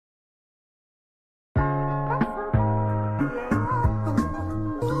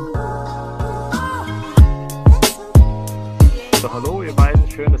Also hallo ihr beiden,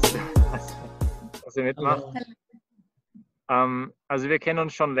 schön, dass ihr mitmacht. Also wir kennen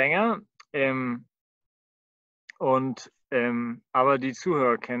uns schon länger, aber die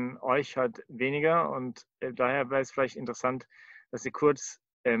Zuhörer kennen euch halt weniger und daher wäre es vielleicht interessant, dass ihr kurz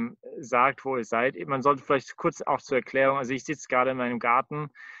sagt, wo ihr seid. Man sollte vielleicht kurz auch zur Erklärung, also ich sitze gerade in meinem Garten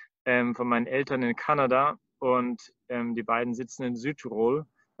von meinen Eltern in Kanada und die beiden sitzen in Südtirol.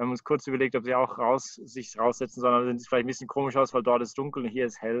 Wir haben uns kurz überlegt, ob sie auch sich raussetzen sollen. Also sieht vielleicht ein bisschen komisch aus, weil dort ist dunkel und hier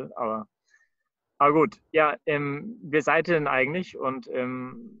ist hell. Aber gut, ja, wer seid ihr denn eigentlich? Und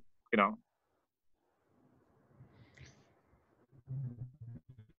genau.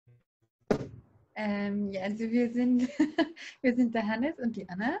 Ja, also wir sind, wir sind der Hannes und die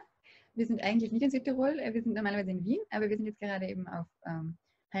Anna. Wir sind eigentlich nicht in Südtirol, wir sind normalerweise in Wien, aber wir sind jetzt gerade eben auf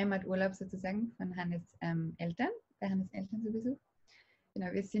Heimaturlaub sozusagen von Hannes Eltern, bei Hannes Eltern zu Besuch.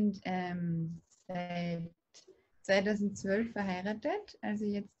 Genau, wir sind seit 2012 verheiratet, also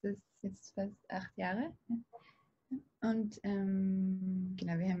jetzt fast 8 Jahre. Und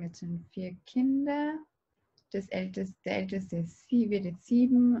genau, wir haben jetzt schon 4 Kinder. Der älteste wird jetzt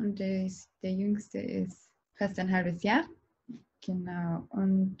 7 und der jüngste ist fast ein halbes Jahr. Genau,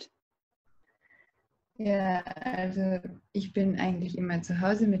 und ja, also ich bin eigentlich immer zu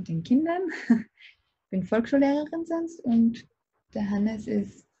Hause mit den Kindern. Ich bin Volksschullehrerin sonst und der Hannes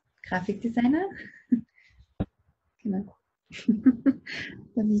ist Grafikdesigner. Genau. Ich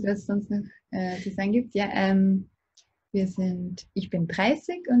weiß nicht, was es sonst noch zu sagen gibt. Ja, ich bin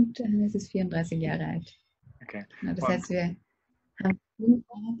 30 und der Hannes ist 34 Jahre alt. Okay. Genau, das heißt, wir haben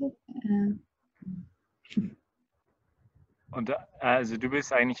geheiratet. Und also du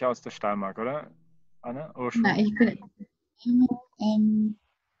bist eigentlich aus der Steiermark, oder, Anna? Nein, ich bin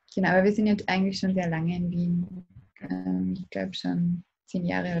genau, aber wir sind jetzt eigentlich schon sehr lange in Wien. Okay. Ich glaube schon 10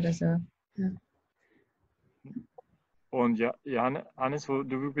 Jahre oder so. Ja. Und ja, Johannes,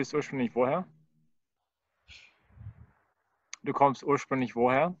 du bist ursprünglich woher? Du kommst ursprünglich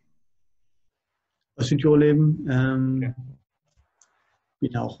woher? Aus Südtirol eben. Okay.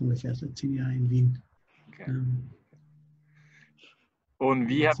 Bin auch ungefähr seit 10 Jahren in Wien. Okay. Und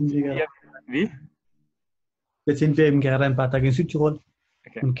wie Jetzt sind wir eben gerade ein paar Tage in Südtirol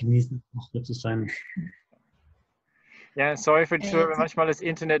und genießen auch hier zu sein. Ja, sorry für die Zuhörer, wenn manchmal das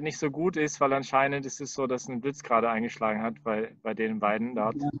Internet nicht so gut ist, weil anscheinend ist es so, dass ein Blitz gerade eingeschlagen hat bei den beiden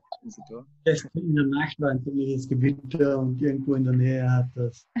dort. Ja. In der Nacht war ein ziemliches Gewitter und irgendwo in der Nähe hat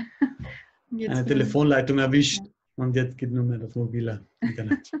das eine Telefonleitung erwischt und jetzt geht nur mehr das mobile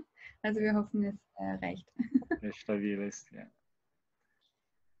Internet. Also wir hoffen, es reicht. Der stabil ist, ja.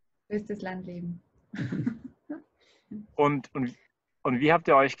 Ist das Landleben. Und wie habt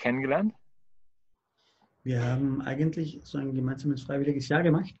ihr euch kennengelernt? Wir haben eigentlich so ein gemeinsames freiwilliges Jahr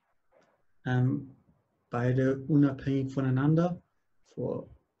gemacht. Beide unabhängig voneinander. Vor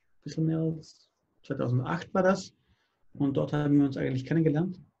ein bisschen mehr als 2008 war das. Und dort haben wir uns eigentlich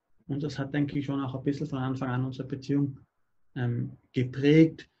kennengelernt. Und das hat, denke ich, schon auch ein bisschen von Anfang an unsere Beziehung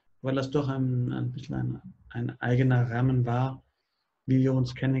geprägt, weil das doch ein bisschen ein eigener Rahmen war, wie wir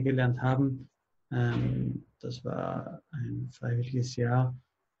uns kennengelernt haben. Das war ein freiwilliges Jahr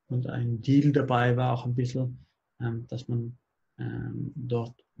und ein Deal dabei war auch ein bisschen, dass man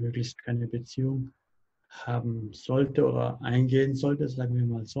dort möglichst keine Beziehung haben sollte oder eingehen sollte, sagen wir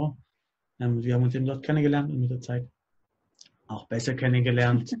mal so. Wir haben uns eben dort kennengelernt und mit der Zeit auch besser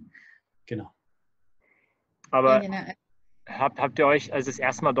kennengelernt. Genau. Aber Ja, genau. habt ihr euch also das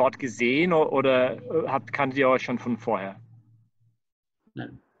erste Mal dort gesehen oder kanntet ihr euch schon von vorher?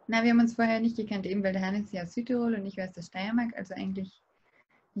 Nein. Nein, wir haben uns vorher nicht gekannt, eben weil der Hannes ist ja aus Südtirol und ich war aus der Steiermark, also eigentlich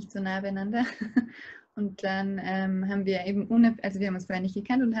nicht so nah beieinander. Und dann haben wir eben, wir haben uns vorher nicht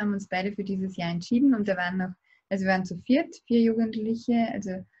gekannt und haben uns beide für dieses Jahr entschieden. Und da waren wir waren zu 4 Jugendliche,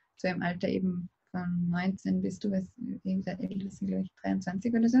 also so im Alter eben von 19 bis du, was älteste, glaube ich,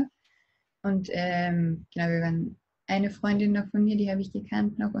 23 oder so. Und genau, wir waren eine Freundin noch von mir, die habe ich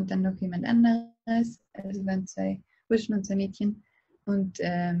gekannt noch und dann noch jemand anderes. Also waren 2 Burschen und 2 Mädchen. Und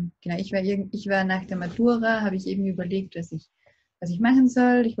genau, ich war nach der Matura, habe ich eben überlegt, was ich machen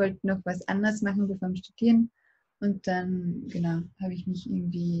soll. Ich wollte noch was anderes machen, bevor dem Studieren. Und dann, genau, habe ich mich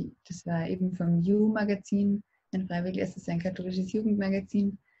irgendwie, das war eben vom You-Magazin, ein freiwilliges, das ist ein katholisches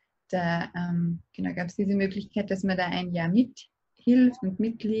Jugendmagazin. Da genau, gab es diese Möglichkeit, dass man da ein Jahr mithilft und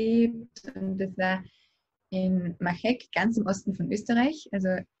mitlebt. Und das war in Machek, ganz im Osten von Österreich. Also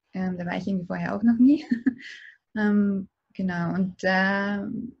da war ich irgendwie vorher auch noch nie. Genau, und da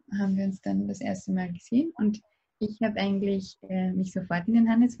haben wir uns dann das erste Mal gesehen und ich habe eigentlich mich sofort in den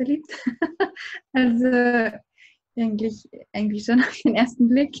Hannes verliebt. Also eigentlich schon auf den ersten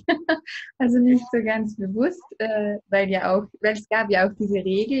Blick. Also nicht so ganz bewusst, weil es gab ja auch diese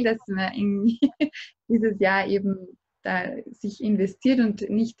Regel, dass man irgendwie dieses Jahr eben da sich investiert und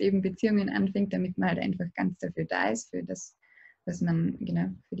nicht eben Beziehungen anfängt, damit man halt einfach ganz dafür da ist, für das, was man, genau,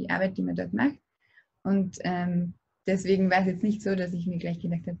 für die Arbeit, die man dort macht. Und deswegen war es jetzt nicht so, dass ich mir gleich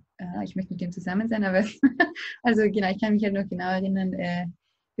gedacht habe, ich möchte mit dem zusammen sein, aber also genau, ich kann mich halt noch genau erinnern,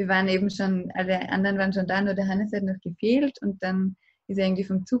 wir waren eben schon, alle anderen waren schon da, nur der Hannes hat noch gefehlt und dann ist er irgendwie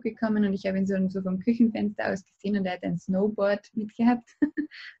vom Zug gekommen und ich habe ihn so vom Küchenfenster aus gesehen und er hat ein Snowboard mitgehabt.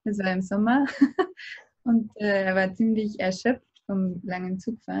 Das war im Sommer und er war ziemlich erschöpft vom langen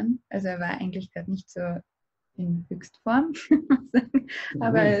Zugfahren. Also er war eigentlich gerade nicht so in Höchstform,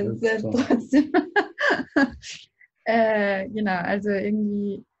 aber es ist trotzdem. Genau, also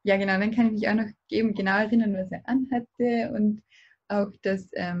irgendwie, ja genau, dann kann ich mich auch noch eben genau erinnern, was er anhatte und auch, dass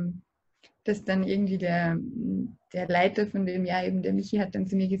dann irgendwie der Leiter von dem Jahr, eben der Michi, hat dann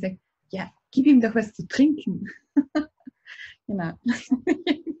zu mir gesagt, ja, gib ihm doch was zu trinken. Genau.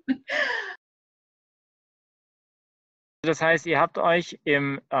 Das heißt, ihr habt euch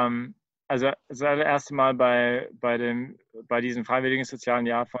also das allererste Mal bei diesem freiwilligen sozialen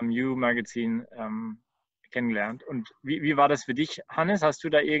Jahr vom You-Magazin kennengelernt. Und wie war das für dich, Hannes? Hast du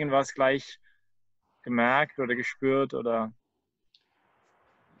da irgendwas gleich gemerkt oder gespürt? Oder?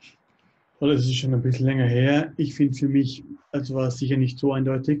 Das ist schon ein bisschen länger her. Ich finde für mich, also war es sicher nicht so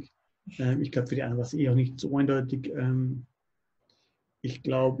eindeutig. Ich glaube, für die anderen war es eher nicht so eindeutig. Ich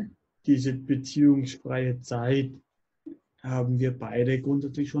glaube, diese beziehungsfreie Zeit haben wir beide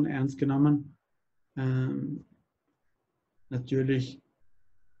grundsätzlich schon ernst genommen. Natürlich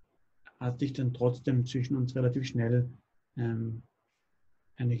hat sich dann trotzdem zwischen uns relativ schnell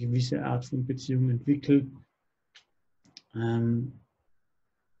eine gewisse Art von Beziehung entwickelt.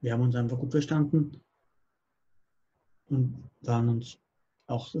 Wir haben uns einfach gut verstanden und waren uns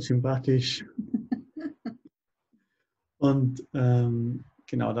auch sympathisch. Und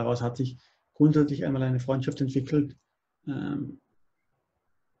genau daraus hat sich grundsätzlich einmal eine Freundschaft entwickelt.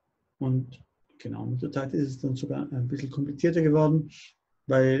 Und genau mit der Zeit ist es dann sogar ein bisschen komplizierter geworden,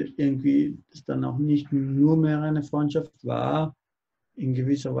 weil irgendwie es dann auch nicht nur mehr eine Freundschaft war, in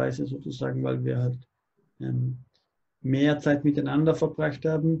gewisser Weise sozusagen, weil wir halt mehr Zeit miteinander verbracht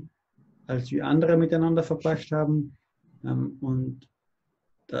haben, als wir andere miteinander verbracht haben. Und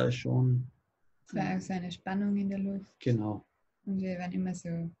da ist schon... Es war auch so eine Spannung in der Luft. Genau. Und wir waren immer so,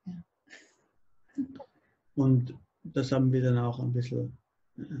 ja. Und das haben wir dann auch ein bisschen,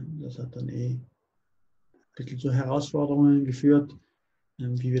 das hat dann ein bisschen zu Herausforderungen geführt,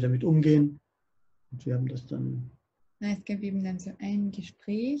 wie wir damit umgehen. Und wir haben das dann... Es gab eben dann so ein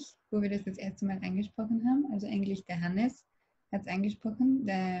Gespräch, wo wir das erste Mal angesprochen haben. Also eigentlich der Hannes hat es angesprochen,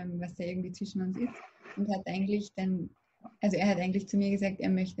 was da irgendwie zwischen uns ist. Und hat eigentlich dann, also er hat eigentlich zu mir gesagt,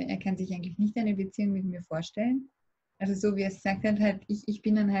 er kann sich eigentlich nicht eine Beziehung mit mir vorstellen. Also so wie er es gesagt hat, halt, ich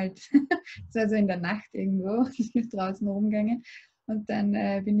bin dann halt, es war so in der Nacht irgendwo, ich bin draußen rumgegangen und dann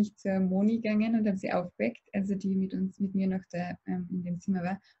bin ich zur Moni gegangen und habe sie aufgeweckt, also die mit mir noch da in dem Zimmer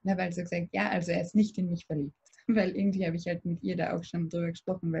war und habe also gesagt, ja, also er ist nicht in mich verliebt, weil irgendwie habe ich halt mit ihr da auch schon drüber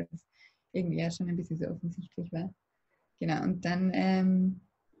gesprochen, weil es irgendwie ja schon ein bisschen so offensichtlich war. Genau, und dann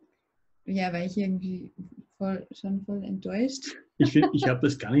ja, war ich irgendwie schon voll enttäuscht. Ich finde, ich habe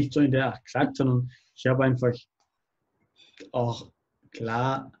das gar nicht so in der Art gesagt, sondern ich habe einfach auch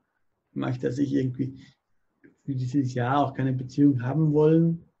klar gemacht, dass ich irgendwie für dieses Jahr auch keine Beziehung haben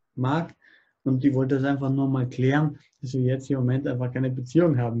wollen mag. Und ich wollte das einfach nur mal klären, dass wir jetzt im Moment einfach keine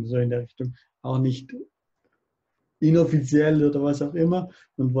Beziehung haben, so in der Richtung. Auch nicht inoffiziell oder was auch immer.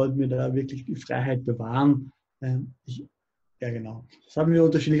 Und wollte mir da wirklich die Freiheit bewahren. Ja, genau. Das haben wir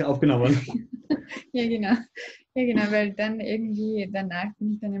unterschiedlich aufgenommen. Ja, genau. Ja, genau, weil dann irgendwie danach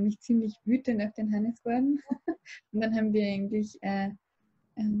bin ich dann nämlich ziemlich wütend auf den Hannes geworden. Und dann haben wir eigentlich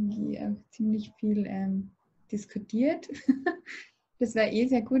irgendwie auch ziemlich viel diskutiert. Das war eh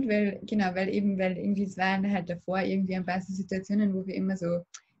sehr gut, weil irgendwie es waren halt davor irgendwie ein paar Situationen, wo wir immer so,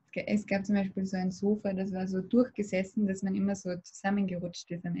 es gab zum Beispiel so ein Sofa, das war so durchgesessen, dass man immer so zusammengerutscht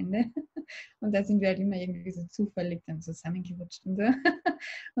ist am Ende. Und da sind wir halt immer irgendwie so zufällig dann zusammengerutscht und so.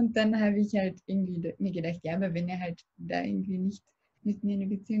 Und dann habe ich halt irgendwie mir gedacht, ja, aber wenn er halt da irgendwie nicht mit mir eine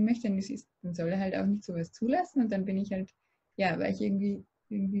Beziehung möchte, dann soll er halt auch nicht sowas zulassen. Und dann bin ich halt, ja, war ich irgendwie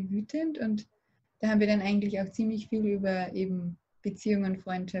wütend. Und da haben wir dann eigentlich auch ziemlich viel über eben Beziehung und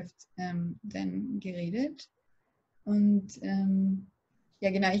Freundschaft dann geredet. Und ja,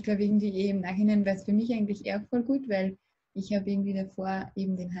 genau, ich glaube irgendwie im Nachhinein war es für mich eigentlich eher voll gut, weil ich habe irgendwie davor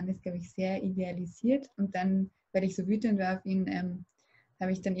eben den Hannes, glaube ich, sehr idealisiert und dann, weil ich so wütend war auf ihn,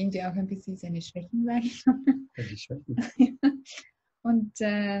 habe ich dann irgendwie auch ein bisschen seine Schwächen wahrgenommen. Die Schwächen. Und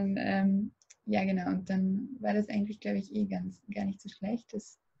ja genau, und dann war das eigentlich, glaube ich, gar nicht so schlecht,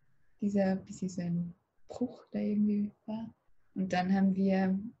 dass dieser bisschen so ein Bruch da irgendwie war. Und dann haben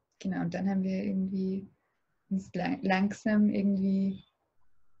wir, genau, und dann haben wir irgendwie uns langsam irgendwie,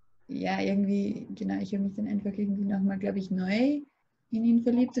 ja, irgendwie, genau, ich habe mich dann einfach irgendwie nochmal, glaube ich, neu in ihn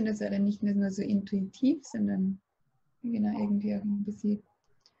verliebt und das war dann nicht mehr nur so intuitiv, sondern genau, irgendwie auch ein bisschen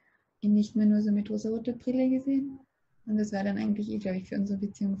ihn nicht mehr nur so mit rosa-roter Brille gesehen. Und das war dann eigentlich, glaube ich, für unsere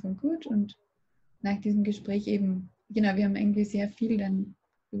Beziehung von gut. Und nach diesem Gespräch eben, genau, wir haben irgendwie sehr viel dann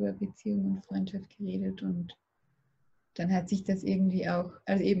über Beziehung und Freundschaft geredet und dann hat sich das irgendwie auch,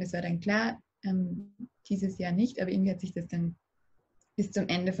 also eben, es war dann klar, dieses Jahr nicht, aber irgendwie hat sich das dann bis zum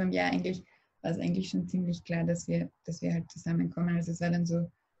Ende vom Jahr eigentlich, war es eigentlich schon ziemlich klar, dass wir halt zusammenkommen. Also es war dann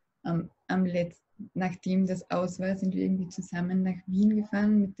so, am letzten, nachdem das aus war, sind wir irgendwie zusammen nach Wien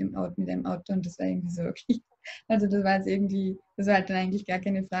gefahren mit einem Auto und das war irgendwie so, okay. Also das war halt dann eigentlich gar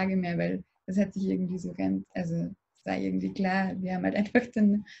keine Frage mehr, weil das hat sich irgendwie so ganz, also es war irgendwie klar, wir haben halt einfach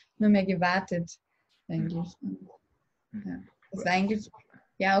dann nur mehr gewartet eigentlich. Und, ja, das war eigentlich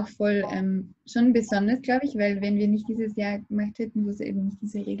ja auch voll schon besonders, glaube ich, weil wenn wir nicht dieses Jahr gemacht hätten, wo es eben nicht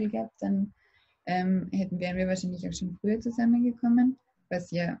diese Regel gab, dann wären wir wahrscheinlich auch schon früher zusammengekommen. Was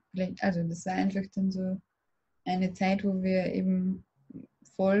ja vielleicht, also das war einfach dann so eine Zeit, wo wir eben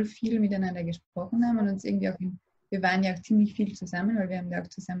voll viel miteinander gesprochen haben und uns irgendwie auch wir waren ja auch ziemlich viel zusammen, weil wir haben da auch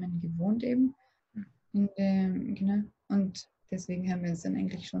zusammen gewohnt eben. Und, genau. Und deswegen haben wir uns dann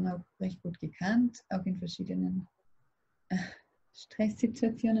eigentlich schon auch recht gut gekannt, auch in verschiedenen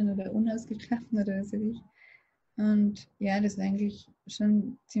Stresssituationen oder unausgeschlafen oder was weiß ich. Und ja, das war eigentlich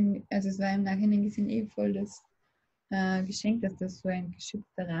schon ziemlich, also es war im Nachhinein gesehen voll das Geschenk, dass das so ein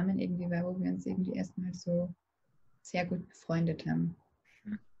geschützter Rahmen irgendwie war, wo wir uns irgendwie erstmal so sehr gut befreundet haben.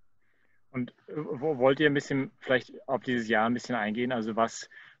 Und wollt ihr ein bisschen vielleicht auf dieses Jahr ein bisschen eingehen? Also was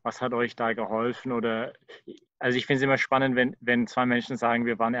hat euch da geholfen? Oder also ich finde es immer spannend, wenn zwei Menschen sagen,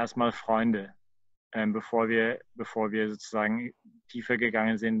 wir waren erstmal Freunde, bevor wir sozusagen tiefer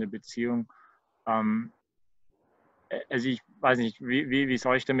gegangen sind in der Beziehung. Also ich weiß nicht, wie es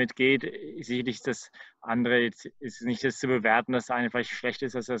euch damit geht. Sicherlich ist das andere, jetzt ist nicht das zu bewerten, dass das eine vielleicht schlechter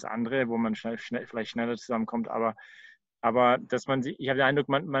ist als das andere, wo man vielleicht schneller zusammenkommt, aber dass man ich habe den Eindruck,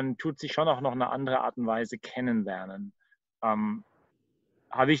 man tut sich schon auch noch eine andere Art und Weise kennenlernen.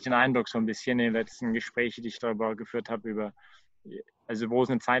 Habe ich den Eindruck so ein bisschen in den letzten Gesprächen, die ich darüber geführt habe, also wo es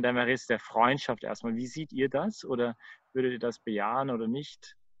eine Zeit einfach ist, der Freundschaft erstmal. Wie seht ihr das? Oder würdet ihr das bejahen oder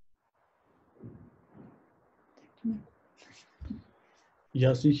nicht?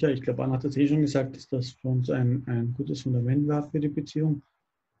 Ja, sicher. Ich glaube, Anna hat das schon gesagt, dass das für uns ein gutes Fundament war für die Beziehung.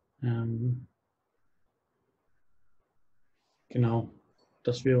 Genau,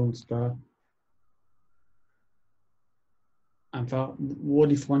 dass wir uns da einfach, wo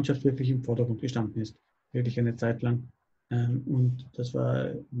die Freundschaft wirklich im Vordergrund gestanden ist, wirklich eine Zeit lang. Und das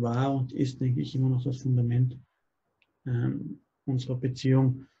war und ist, denke ich, immer noch das Fundament unserer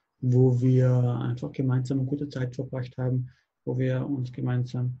Beziehung, wo wir einfach gemeinsam eine gute Zeit verbracht haben, wo wir uns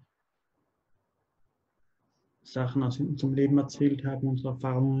gemeinsam Sachen aus unserem Leben erzählt haben, unsere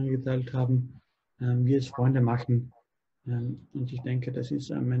Erfahrungen geteilt haben, wie es Freunde machen. Und ich denke, das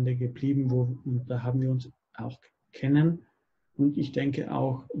ist am Ende geblieben, und da haben wir uns auch kennen und ich denke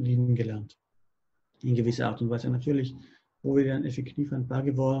auch lieben gelernt. In gewisser Art und Weise. Natürlich, wo wir dann effektiv ein Paar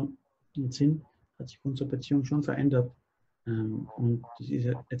geworden sind, hat sich unsere Beziehung schon verändert. Und es ist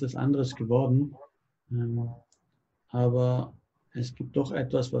etwas anderes geworden. Aber es gibt doch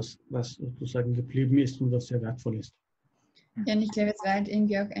etwas, was sozusagen geblieben ist und was sehr wertvoll ist. Ja, und ich glaube, es war halt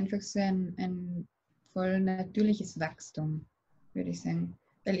irgendwie auch einfach so ein voll natürliches Wachstum, würde ich sagen.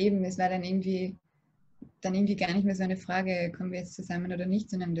 Weil eben, es war dann irgendwie gar nicht mehr so eine Frage, kommen wir jetzt zusammen oder nicht,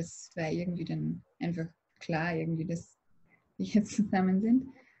 sondern das war irgendwie dann einfach klar, irgendwie, dass wir jetzt zusammen sind.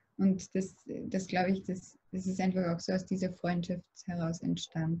 Und das glaube ich, das ist einfach auch so aus dieser Freundschaft heraus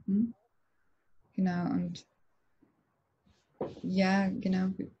entstanden. Genau, und ja,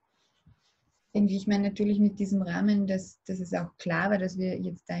 genau. Irgendwie, ich meine natürlich mit diesem Rahmen, dass es auch klar war, dass wir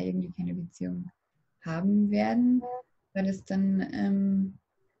jetzt da irgendwie keine Beziehung haben werden, weil es dann,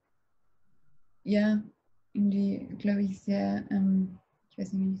 ja, irgendwie, glaube ich, sehr, ich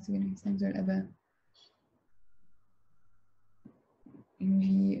weiß nicht, wie ich so genau sagen soll, aber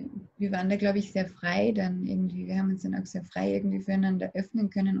irgendwie, wir waren da, glaube ich, sehr frei dann irgendwie, wir haben uns dann auch sehr frei irgendwie füreinander öffnen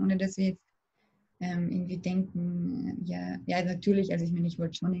können, ohne dass wir jetzt irgendwie denken, ja, natürlich, also ich meine, ich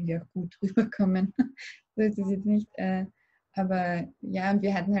wollte schon irgendwie auch gut rüberkommen, so ist es jetzt nicht, aber ja,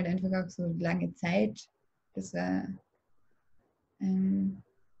 wir hatten halt einfach auch so lange Zeit, das war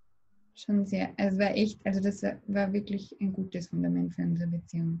schon sehr, also war echt, also das war wirklich ein gutes Fundament für unsere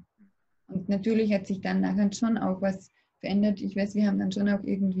Beziehung. Und natürlich hat sich dann nachher schon auch was verändert. Ich weiß, wir haben dann schon auch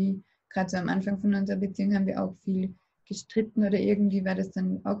irgendwie, gerade so am Anfang von unserer Beziehung, haben wir auch viel gestritten oder irgendwie war das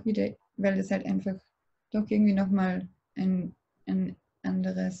dann auch wieder, weil das halt einfach doch irgendwie nochmal ein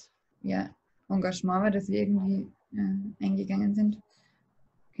anderes Engagement war, dass wir irgendwie eingegangen sind.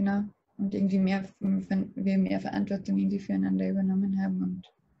 Genau. Und irgendwie wir mehr Verantwortung irgendwie füreinander übernommen haben und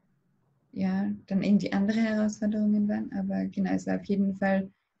ja, dann irgendwie andere Herausforderungen waren. Aber genau, es war auf jeden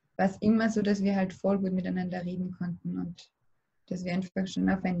Fall was immer so, dass wir halt voll gut miteinander reden konnten und dass wir einfach schon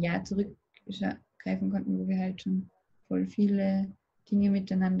auf ein Jahr zurückgreifen konnten, wo wir halt schon voll viele Dinge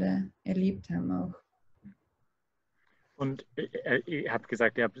miteinander erlebt haben auch. Und ihr habt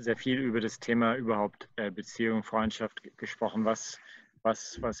gesagt, ihr habt sehr viel über das Thema überhaupt Beziehung, Freundschaft gesprochen. Was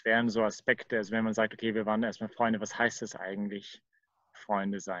wären so Aspekte, also wenn man sagt, okay, wir waren erstmal Freunde, was heißt das eigentlich,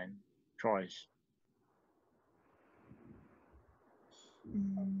 Freunde sein für euch?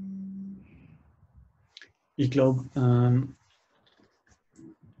 Ich glaube,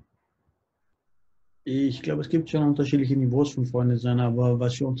 es gibt schon unterschiedliche Niveaus von Freunde sein, aber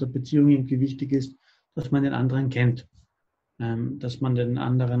was für unsere Beziehung irgendwie wichtig ist, dass man den anderen kennt. Dass man den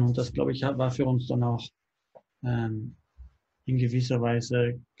anderen, und das glaube ich, war für uns dann auch in gewisser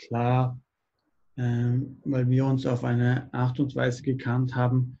Weise klar, weil wir uns auf eine Art und Weise gekannt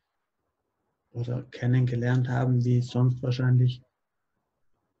haben oder kennengelernt haben, wie sonst wahrscheinlich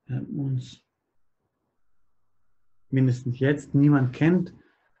uns mindestens jetzt niemand kennt.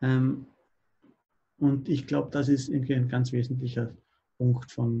 Und ich glaube, das ist irgendwie ein ganz wesentlicher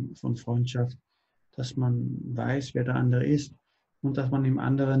Punkt von Freundschaft, dass man weiß, wer der andere ist und dass man dem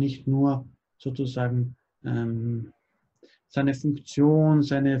anderen nicht nur sozusagen seine Funktion,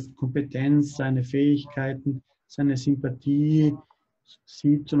 seine Kompetenz, seine Fähigkeiten, seine Sympathie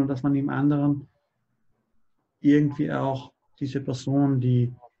sieht, sondern dass man im anderen irgendwie auch diese Person,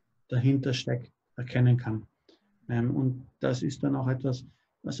 die dahinter steckt, erkennen kann. Und das ist dann auch etwas,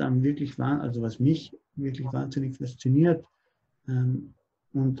 was einem wirklich also was mich wirklich wahnsinnig fasziniert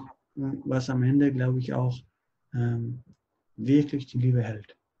und was am Ende, glaube ich, auch wirklich die Liebe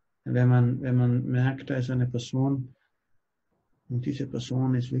hält. Wenn man merkt, da ist eine Person und diese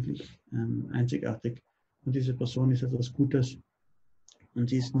Person ist wirklich einzigartig und diese Person ist etwas Gutes und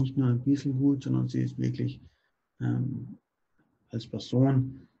sie ist nicht nur ein bisschen gut, sondern sie ist wirklich als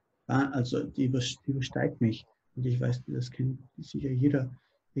Person, also die übersteigt mich. Und ich weiß, das kennt sicher jeder,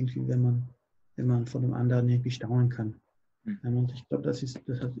 irgendwie, wenn man von dem anderen irgendwie staunen kann. Und ich glaube, das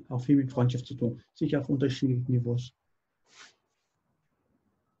hat auch viel mit Freundschaft zu tun, sicher auf unterschiedlichen Niveaus.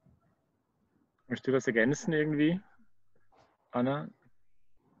 Möchtest du das ergänzen irgendwie, Anna?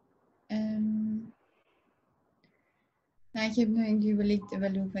 Na, ich habe nur irgendwie überlegt,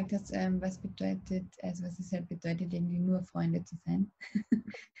 weil du gefragt hast, was es halt bedeutet, irgendwie nur Freunde zu sein.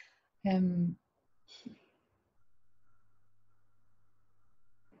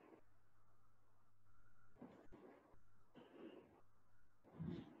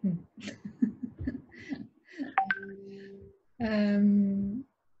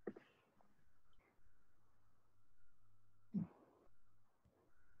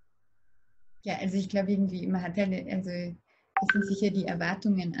 Ja, also ich glaube irgendwie, man hat halt, also es sind sicher die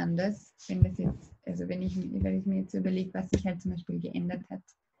Erwartungen anders, wenn das jetzt, also wenn ich mir jetzt überlege, was sich halt zum Beispiel geändert hat,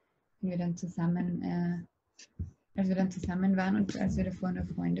 wenn wir dann zusammen, als wir dann zusammen waren und als wir davor nur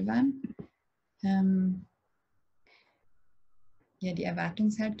Freunde waren. Ja, die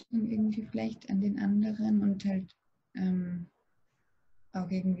Erwartungshaltung irgendwie vielleicht an den anderen und halt auch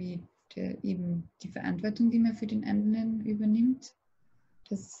irgendwie eben die Verantwortung, die man für den anderen übernimmt.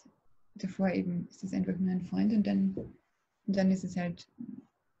 Davor eben ist es einfach nur ein Freund und dann ist es halt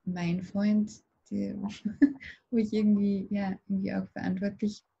mein Freund, wo ich irgendwie auch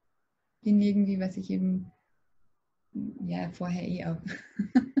verantwortlich bin, irgendwie, was ich eben vorher auch.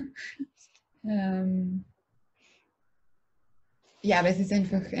 Aber es ist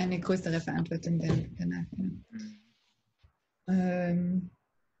einfach eine größere Verantwortung danach.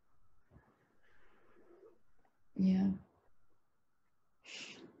 Ja.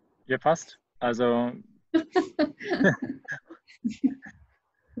 Ja, passt. Also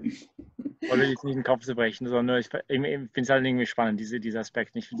wollte ich nicht den Kopf zu brechen, sondern ich finde es halt irgendwie spannend, diese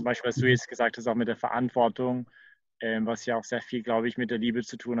Aspekte. Ich finde zum Beispiel, was du jetzt gesagt hast, auch mit der Verantwortung, was ja auch sehr viel, glaube ich, mit der Liebe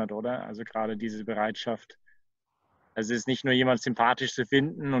zu tun hat, oder? Also gerade diese Bereitschaft. Also es ist nicht nur jemand sympathisch zu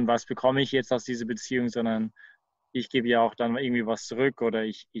finden und was bekomme ich jetzt aus dieser Beziehung, sondern ich gebe ja auch dann irgendwie was zurück oder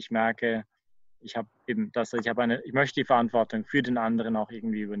ich merke, ich möchte die Verantwortung für den anderen auch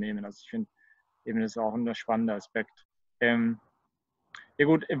irgendwie übernehmen. Also ich finde eben, das ist auch ein spannender Aspekt. Ja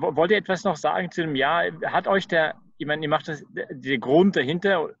gut, wollt ihr etwas noch sagen zu dem Jahr? Hat euch ich meine, ihr macht das, der Grund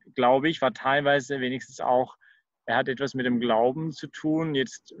dahinter, glaube ich, war teilweise wenigstens auch, er hat etwas mit dem Glauben zu tun.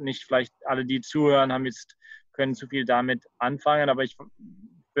 Jetzt nicht vielleicht alle, die zuhören, können zu viel damit anfangen, aber ich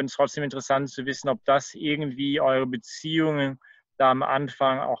finde es trotzdem interessant zu wissen, ob das irgendwie eure Beziehungen da am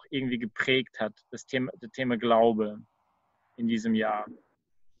Anfang auch irgendwie geprägt hat, das Thema Glaube in diesem Jahr.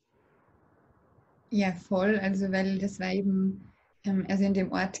 Ja, voll. Also, weil das war eben, also in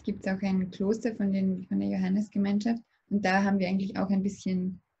dem Ort gibt es auch ein Kloster von der Johannesgemeinschaft und da haben wir eigentlich auch ein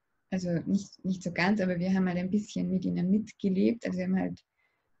bisschen, also nicht so ganz, aber wir haben halt ein bisschen mit ihnen mitgelebt. Also wir haben halt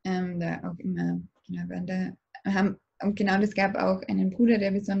da auch immer, genau, und genau, das gab auch einen Bruder, der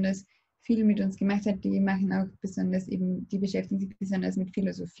besonders viel mit uns gemacht hat. Die machen auch besonders eben, die beschäftigen sich besonders mit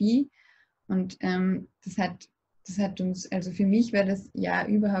Philosophie und das hat uns, also für mich war das Jahr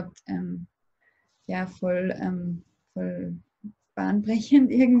überhaupt ja, voll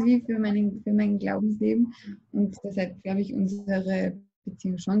bahnbrechend irgendwie für mein Glaubensleben. Und das hat, glaube ich, unsere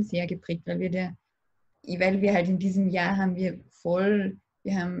Beziehung schon sehr geprägt, weil wir halt in diesem Jahr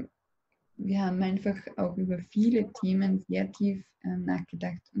wir haben einfach auch über viele Themen sehr tief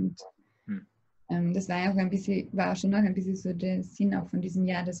nachgedacht. Und das war schon auch ein bisschen so der Sinn auch von diesem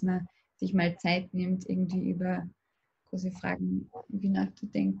Jahr, dass man sich mal Zeit nimmt, irgendwie über große Fragen irgendwie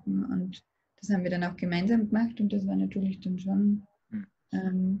nachzudenken. Und das haben wir dann auch gemeinsam gemacht und das war natürlich dann schon,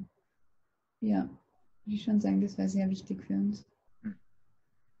 ja, würde ich schon sagen, das war sehr wichtig für uns.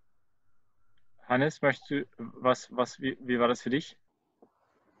 Hannes, wie war das für dich?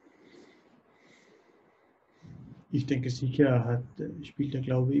 Ich denke, sicher spielt der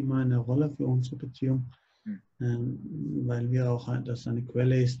Glaube immer eine Rolle für unsere Beziehung, weil wir auch, das eine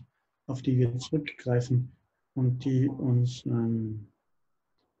Quelle ist, auf die wir zurückgreifen und die uns,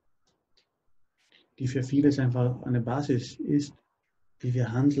 die für vieles einfach eine Basis ist, wie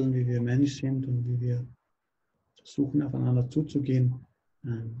wir handeln, wie wir Mensch sind und wie wir versuchen, aufeinander zuzugehen.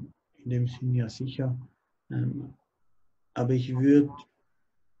 In dem Sinn ja sicher. Aber ich würde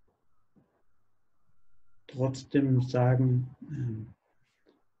trotzdem sagen,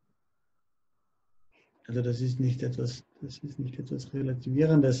 also das ist nicht etwas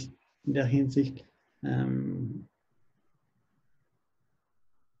Relativierendes in der Hinsicht.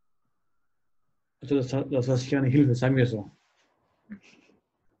 Also das war sicher eine Hilfe, sagen wir so.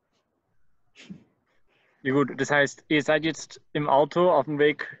 Ja gut, das heißt, ihr seid jetzt im Auto auf dem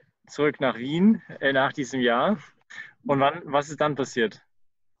Weg zurück nach Wien nach diesem Jahr. Und was ist dann passiert?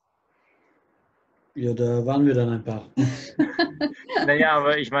 Ja, da waren wir dann ein paar. Naja,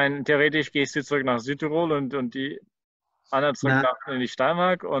 aber ich meine, theoretisch gehst du zurück nach Südtirol und die anderen zurück in die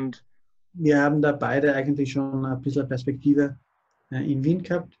Steiermark und wir haben da beide eigentlich schon ein bisschen Perspektive in Wien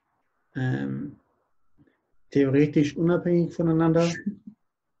gehabt. Theoretisch unabhängig voneinander.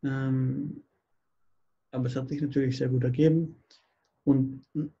 Aber es hat sich natürlich sehr gut ergeben. Und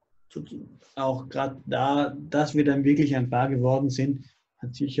auch gerade da, dass wir dann wirklich ein Paar geworden sind,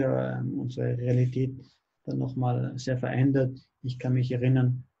 hat sicher unsere Realität dann nochmal sehr verändert. Ich kann mich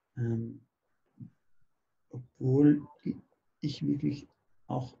erinnern, obwohl ich wirklich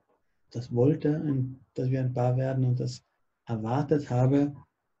auch das wollte, dass wir ein Paar werden und das erwartet habe,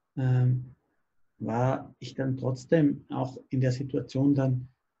 war ich dann trotzdem auch in der Situation dann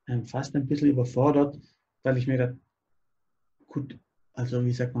fast ein bisschen überfordert, weil ich mir gedacht, gut, also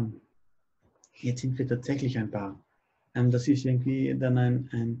wie sagt man, jetzt sind wir tatsächlich ein Paar. Das ist irgendwie dann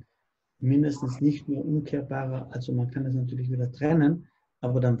ein mindestens nicht nur umkehrbarer, also man kann es natürlich wieder trennen,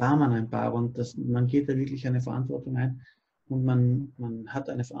 aber dann war man ein Paar und man geht da wirklich eine Verantwortung ein und man hat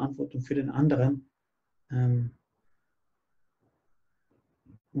eine Verantwortung für den anderen. Und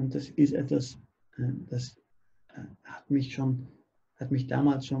das ist etwas, das hat mich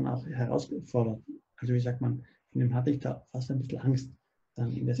damals schon auch herausgefordert. Also wie sagt man, von dem hatte ich da fast ein bisschen Angst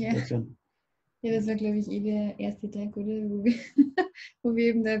dann in der Situation. Ja, das war, glaube ich, der erste Tag, oder? Wo wir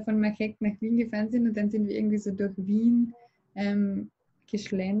eben da von Marquette nach Wien gefahren sind und dann sind wir irgendwie so durch Wien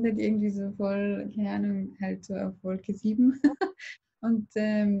geschlendert, irgendwie so voll, keine Ahnung, halt so auf Wolke 7. Und da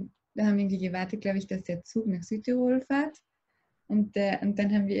haben wir irgendwie gewartet, glaube ich, dass der Zug nach Südtirol fährt. Und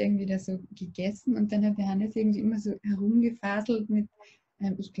dann haben wir irgendwie da so gegessen und dann hat der Hannes irgendwie immer so herumgefaselt mit,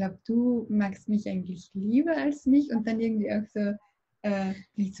 ich glaube, du magst mich eigentlich lieber als mich und dann irgendwie auch so,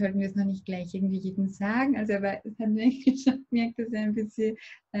 vielleicht sollten wir es noch nicht gleich irgendwie jedem sagen. Also aber es hat mir irgendwie schon gemerkt, dass er ein bisschen,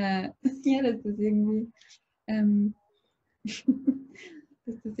 ja, dass das irgendwie,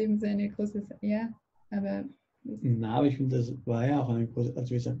 dass das eben so eine große, ja, aber... Na, aber ich finde, das war ja auch eine große,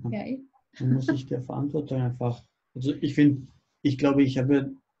 also wie sagt man, man muss sich der Verantwortung einfach, also ich glaube, ich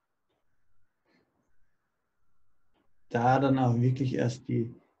habe da dann auch wirklich erst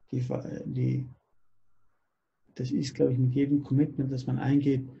das ist, glaube ich, mit jedem Commitment, das man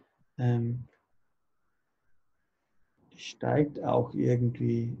eingeht, steigt auch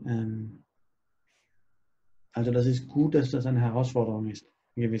irgendwie, also das ist gut, dass das eine Herausforderung ist,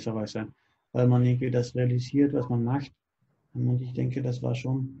 in gewisser Weise, weil man irgendwie das realisiert, was man macht. Und ich denke, das war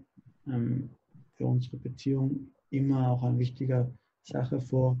schon für unsere Beziehung immer auch eine wichtige Sache.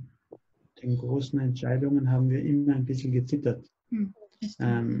 Vor den großen Entscheidungen haben wir immer ein bisschen gezittert.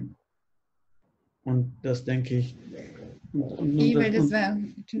 Und das denke ich,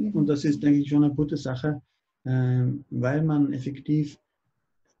 und das ist, denke ich, schon eine gute Sache, weil man effektiv,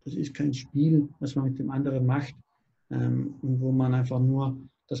 das ist kein Spiel, was man mit dem anderen macht, und wo man einfach nur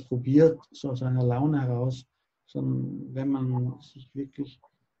das probiert, so aus einer Laune heraus, sondern wenn man sich wirklich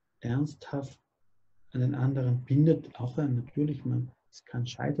ernsthaft an den anderen bindet, auch natürlich, es kann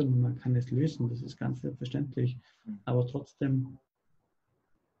scheitern und man kann es lösen, das ist ganz selbstverständlich, aber trotzdem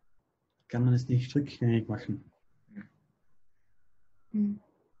kann man es nicht rückgängig machen.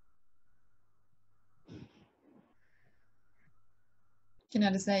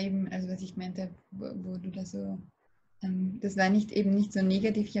 Genau, das war eben, also was ich meinte, wo du da so, das war eben nicht so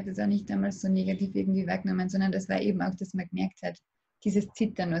negativ, ich habe das auch nicht damals so negativ irgendwie wahrgenommen, sondern das war eben auch, dass man gemerkt hat, dieses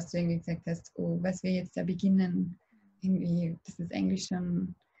Zittern, was du irgendwie gesagt hast, oh, was wir jetzt da beginnen, irgendwie, das ist eigentlich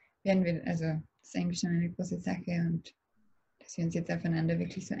schon, das ist eigentlich schon eine große Sache und dass wir uns jetzt aufeinander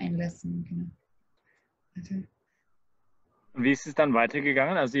wirklich so einlassen, genau. Also, Und wie ist es dann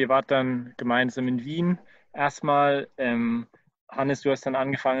weitergegangen? Also ihr wart dann gemeinsam in Wien erstmal. Hannes, du hast dann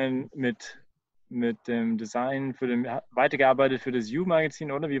angefangen mit dem Design, weitergearbeitet für das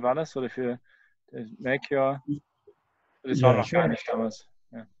You-Magazin, oder? Wie war das? Oder für das Melchior? Das war noch gar nicht damals.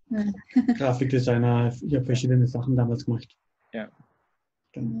 Ja. Grafikdesigner, ich habe verschiedene Sachen damals gemacht. Ja.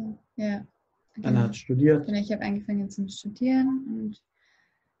 Genau. Ja. Anna hat studiert. Genau, ich habe angefangen zum Studieren und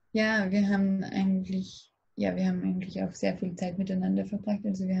ja, wir haben eigentlich auch sehr viel Zeit miteinander verbracht.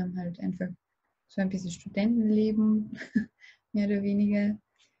 Also wir haben halt einfach so ein bisschen Studentenleben, mehr oder weniger,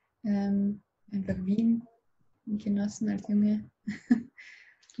 einfach Wien genossen als Junge.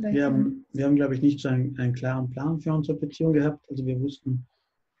 Wir haben, glaube ich, nicht so einen klaren Plan für unsere Beziehung gehabt. Also wir wussten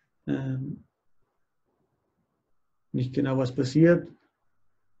nicht genau, was passiert.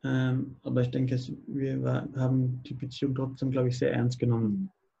 Aber ich denke, wir haben die Beziehung trotzdem, glaube ich, sehr ernst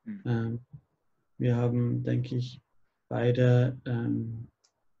genommen. Wir haben, denke ich, beide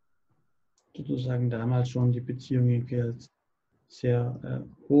sozusagen damals schon die Beziehung irgendwie als sehr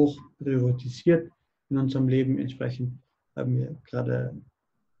hoch priorisiert in unserem Leben. Entsprechend haben wir gerade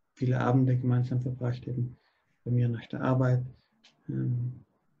viele Abende gemeinsam verbracht, eben bei mir nach der Arbeit.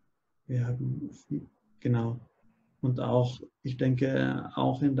 Wir haben, genau, und auch, ich denke,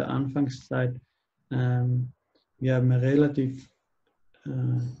 auch in der Anfangszeit, wir haben relativ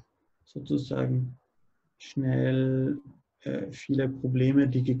sozusagen schnell viele Probleme,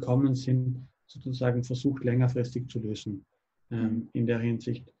 die gekommen sind, sozusagen versucht längerfristig zu lösen. In der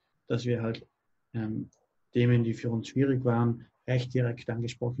Hinsicht, dass wir halt Themen, die für uns schwierig waren, recht direkt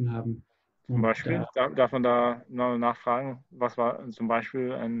angesprochen haben. Zum Beispiel, darf man da noch nachfragen, was war zum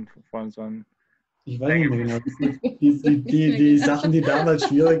Beispiel von so einem... Ich weiß nicht mehr genau. Die Sachen, die damals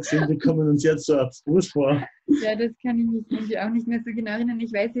schwierig sind, die kommen uns jetzt so abstrus vor. Ja, das kann ich mich irgendwie auch nicht mehr so genau erinnern.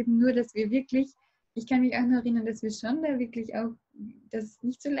 Ich weiß eben nur, dass wir wirklich, ich kann mich auch noch erinnern, dass wir schon da wirklich auch, das ist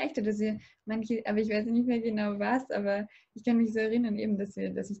nicht so leicht, dass wir manche, aber ich weiß nicht mehr genau was, aber ich kann mich so erinnern eben, dass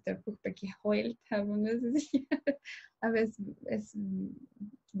ich da furchtbar geheult habe und das ist, aber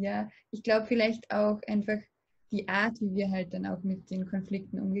ja, ich glaube vielleicht auch einfach die Art, wie wir halt dann auch mit den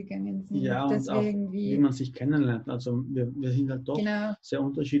Konflikten umgegangen sind. Ja, und auch wie man sich kennenlernt. Also wir sind halt doch sehr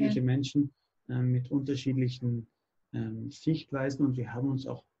unterschiedliche Menschen mit unterschiedlichen Sichtweisen und wir haben uns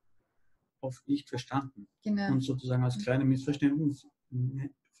auch oft nicht verstanden. Genau. Und sozusagen aus kleinen Missverständnissen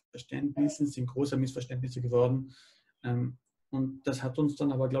sind große Missverständnisse geworden. Und das hat uns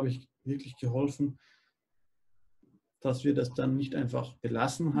dann aber, glaube ich, wirklich geholfen, dass wir das dann nicht einfach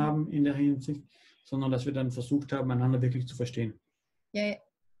belassen haben in der Hinsicht, sondern dass wir dann versucht haben, einander wirklich zu verstehen.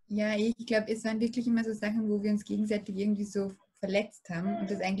 Ja, ich glaube, es waren wirklich immer so Sachen, wo wir uns gegenseitig irgendwie so verletzt haben und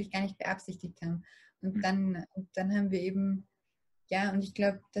das eigentlich gar nicht beabsichtigt haben. Und dann haben wir eben, ja, und ich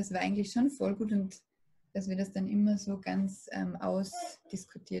glaube, das war eigentlich schon voll gut und dass wir das dann immer so ganz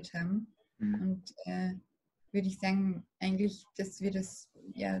ausdiskutiert haben. Und würde ich sagen, eigentlich, dass wir das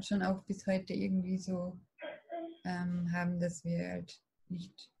ja schon auch bis heute irgendwie so haben, dass wir halt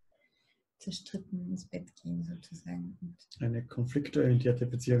nicht zerstritten ins Bett gehen sozusagen. Und eine konfliktorientierte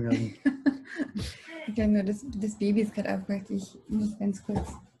Beziehung haben. Ich glaube nur, das Baby ist gerade aufgewacht. Ich muss ganz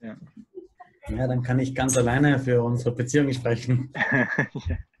kurz. Ja. Ja, dann kann ich ganz alleine für unsere Beziehung sprechen.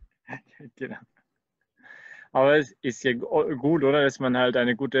 Ja, genau. Aber es ist ja gut, oder? Dass man halt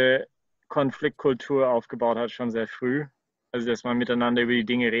eine gute Konfliktkultur aufgebaut hat, schon sehr früh. Also, dass man miteinander über die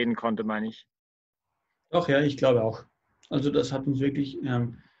Dinge reden konnte, meine ich. Doch, ja, ich glaube auch. Also das hat uns wirklich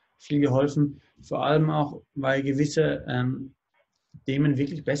viel geholfen. Vor allem auch, weil gewisse Themen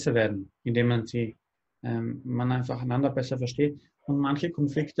wirklich besser werden, indem man einfach einander besser versteht. Und manche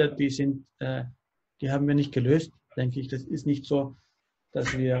Konflikte, die haben wir nicht gelöst, denke ich. Das ist nicht so,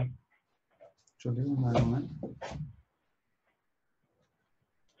 dass wir, Entschuldigung, einen Moment.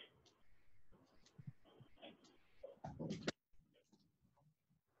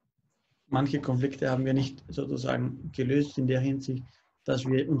 Manche Konflikte haben wir nicht sozusagen gelöst in der Hinsicht, dass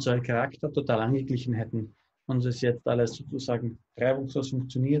wir unseren Charakter total angeglichen hätten und es jetzt alles sozusagen reibungslos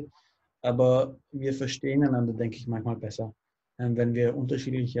funktioniert. Aber wir verstehen einander, denke ich, manchmal besser, wenn wir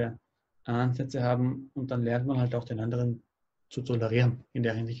unterschiedliche Ansätze haben und dann lernt man halt auch den anderen zu tolerieren. In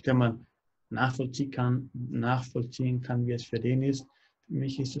der Hinsicht, wenn man nachvollziehen kann, wie es für den ist. Für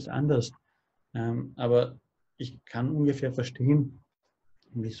mich ist es anders. Aber ich kann ungefähr verstehen,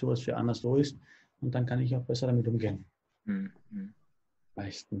 wieso es für Anna so ist. Und dann kann ich auch besser damit umgehen. Mhm.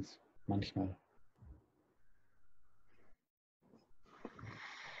 Meistens, manchmal.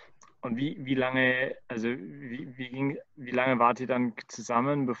 Und wie lange, also wie lange wart ihr dann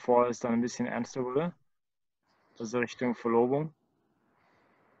zusammen, bevor es dann ein bisschen ernster wurde? Also Richtung Verlobung?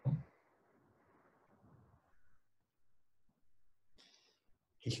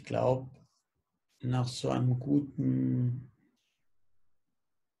 Ich glaube, nach so einem guten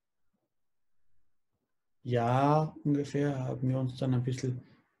Jahr ungefähr haben wir uns dann ein bisschen,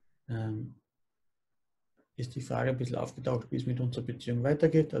 ist die Frage ein bisschen aufgetaucht, wie es mit unserer Beziehung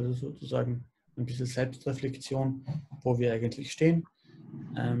weitergeht. Also sozusagen ein bisschen Selbstreflexion, wo wir eigentlich stehen.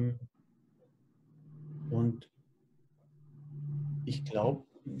 Und ich glaube,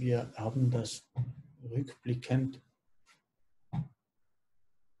 wir haben das rückblickend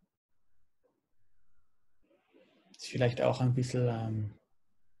ist vielleicht auch ein bisschen,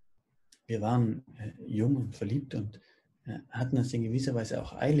 wir waren jung und verliebt und hatten es in gewisser Weise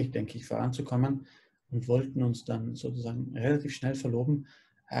auch eilig, denke ich, voranzukommen und wollten uns dann sozusagen relativ schnell verloben,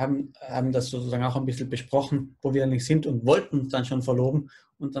 haben das sozusagen auch ein bisschen besprochen, wo wir eigentlich sind und wollten uns dann schon verloben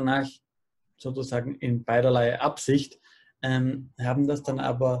und danach sozusagen in beiderlei Absicht, haben das dann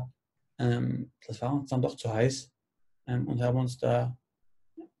aber, das war uns dann doch zu heiß und haben uns da,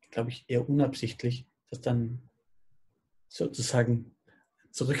 glaube ich, eher unabsichtlich das dann sozusagen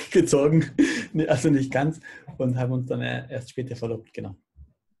zurückgezogen, also nicht ganz, und haben uns dann erst später verlobt, genau.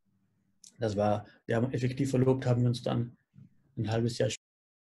 Wir haben effektiv verlobt, haben wir uns dann ein halbes Jahr später.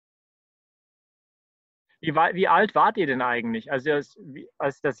 Wie alt wart ihr denn eigentlich, als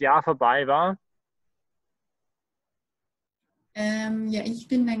das Jahr vorbei war? Ja, ich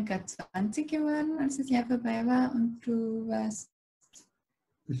bin dann gerade 20 geworden, als das Jahr vorbei war und du warst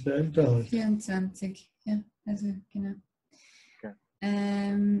 24. Ja, also genau. Okay.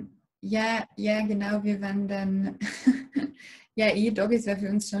 Ja, genau, wir waren dann, ja, doch, es war für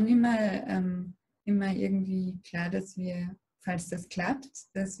uns schon immer irgendwie klar, dass wir, falls das klappt,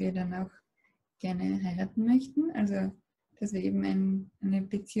 dass wir dann auch gerne heiraten möchten. Also, dass wir eben eine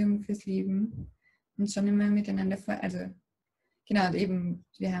Beziehung fürs Leben uns schon immer miteinander also genau, und eben,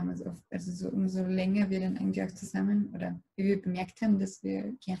 wir haben uns oft, also so umso länger wir dann eigentlich auch zusammen, oder wie wir bemerkt haben, dass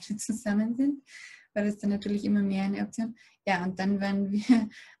wir gerne zusammen sind, war das dann natürlich immer mehr eine Option. Ja, und dann haben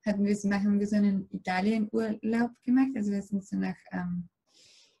wir so einen Italien-Urlaub gemacht, also wir sind so nach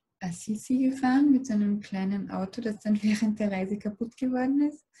Assisi gefahren mit so einem kleinen Auto, das dann während der Reise kaputt geworden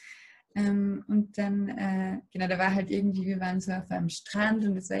ist. Und dann, genau, da war halt irgendwie, wir waren so auf einem Strand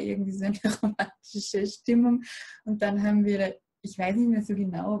und es war irgendwie so eine romantische Stimmung. Und dann haben wir, ich weiß nicht mehr so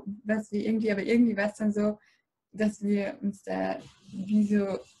genau, aber irgendwie war es dann so, dass wir uns da wie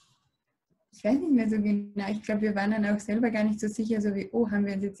so, ich weiß nicht mehr so genau, ich glaube, wir waren dann auch selber gar nicht so sicher, so wie, oh, haben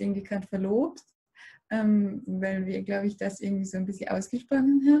wir uns jetzt irgendwie gerade verlobt? Weil wir, glaube ich, das irgendwie so ein bisschen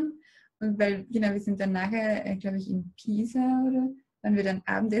ausgesprochen haben. Und weil, genau, wir sind dann nachher, glaube ich, in Pisa oder waren wir dann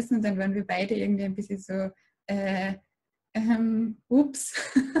Abendessen und dann waren wir beide irgendwie ein bisschen so, ups,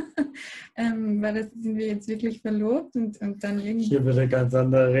 sind wir jetzt wirklich verlobt und dann irgendwie. Ich habe eine ganz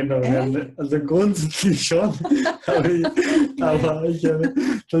andere Erinnerung. Also grundsätzlich schon, aber ich habe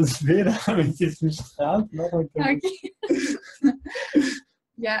das später mit diesem Strand noch. Okay.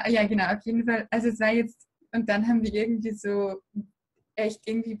 Ja, genau, auf jeden Fall. Also es war jetzt, und dann haben wir irgendwie so echt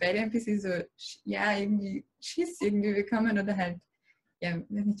irgendwie beide ein bisschen so, ja, irgendwie Schiss irgendwie bekommen oder halt, ja,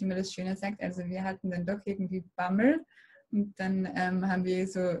 ich weiß nicht, wie man das schöner sagt, also wir hatten dann doch irgendwie Bammel und dann haben wir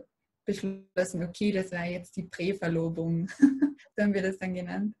so beschlossen, okay, das war jetzt die Präverlobung. So haben wir das dann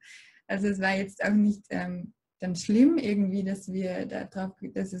genannt. Also es war jetzt auch nicht dann schlimm irgendwie, dass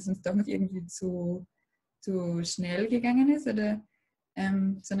es uns doch noch irgendwie zu schnell gegangen ist, oder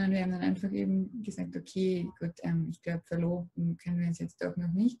sondern wir haben dann einfach eben gesagt, okay, gut, ich glaube, verloben können wir uns jetzt doch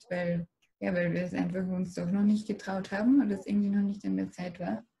noch nicht, weil wir es einfach uns doch noch nicht getraut haben oder es irgendwie noch nicht in der Zeit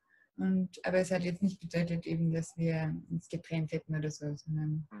war. Aber es hat jetzt nicht bedeutet eben, dass wir uns getrennt hätten oder so,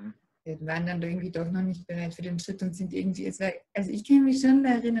 sondern wir waren dann irgendwie doch noch nicht bereit für den Schritt und sind irgendwie, also ich kann mich schon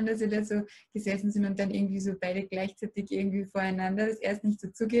erinnern, dass wir da so gesessen sind und dann irgendwie so beide gleichzeitig irgendwie voreinander das erst nicht so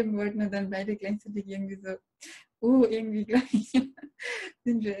zugeben wollten und dann beide gleichzeitig irgendwie so, irgendwie gleich ist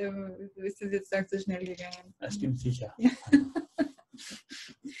das jetzt auch so schnell gegangen. Das stimmt sicher. Ja.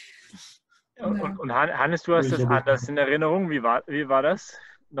 Und Hannes, du hast das anders in Erinnerung. Wie war das?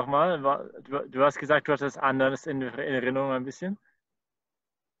 Nochmal, du hast gesagt, du hattest das anders in Erinnerung ein bisschen.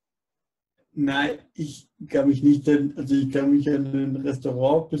 Nein, ich kann mich nicht an den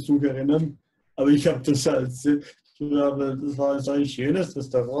Restaurantbesuch erinnern, aber ich habe das das war so ein schönes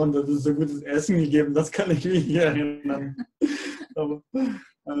Restaurant, das ist so gutes Essen gegeben, das kann ich mich nicht erinnern. Aber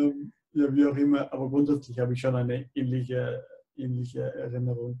ja, wie auch immer, aber grundsätzlich habe ich schon eine ähnliche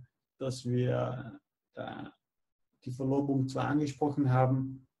Erinnerung, dass wir da die Verlobung zwar angesprochen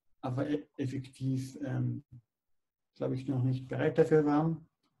haben, aber effektiv, glaube ich, noch nicht bereit dafür waren.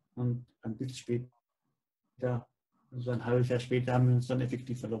 Und ein bisschen später, also ein halbes Jahr später, haben wir uns dann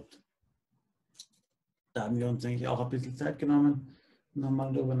effektiv verlobt. Da haben wir uns eigentlich auch ein bisschen Zeit genommen,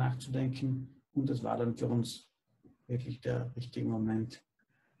 nochmal darüber nachzudenken. Und das war dann für uns wirklich der richtige Moment.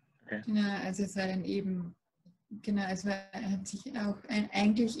 Okay. Genau, also es war dann eben, hat sich auch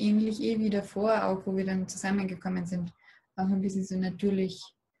eigentlich ähnlich wie davor, auch wo wir dann zusammengekommen sind, auch ein bisschen so natürlich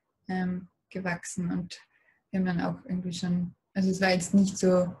gewachsen. Und wir haben dann auch irgendwie schon, also es war jetzt nicht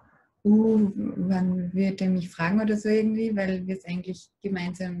so, wann wird er mich fragen oder so irgendwie, weil wir es eigentlich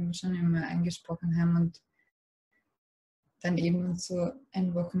gemeinsam schon immer angesprochen haben und dann eben uns so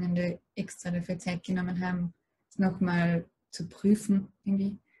ein Wochenende extra dafür Zeit genommen haben, es nochmal zu prüfen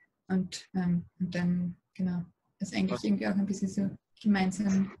irgendwie. Und dann, genau, das eigentlich irgendwie auch ein bisschen so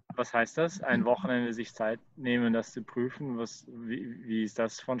gemeinsam. Was heißt das? Ein Wochenende sich Zeit nehmen, das zu prüfen? Wie ist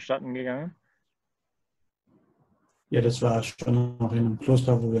das vonstatten gegangen? Ja, das war schon noch in einem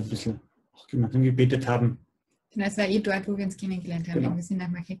Kloster, wo wir ein bisschen auch gemeinsam gebetet haben. Genau, es war dort, wo wir uns kennengelernt haben. Genau. Wir sind nach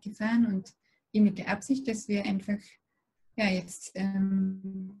Marquette gefahren und mit der Absicht, dass wir einfach jetzt da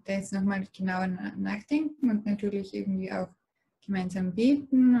jetzt nochmal genauer nachdenken und natürlich irgendwie auch gemeinsam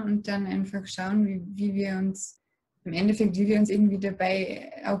beten und dann einfach schauen, wie wir uns im Endeffekt, wie wir uns irgendwie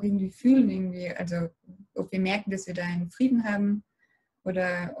dabei auch irgendwie fühlen, irgendwie. Also ob wir merken, dass wir da einen Frieden haben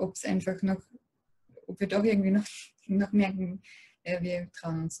oder ob es einfach ob wir doch irgendwie noch merken, wir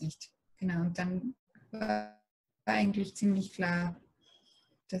trauen uns nicht. Genau, und dann war eigentlich ziemlich klar,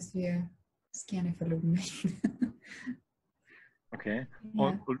 dass wir es gerne verloben möchten. Okay.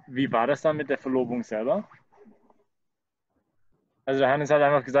 Und wie war das dann mit der Verlobung selber? Also der Hannes hat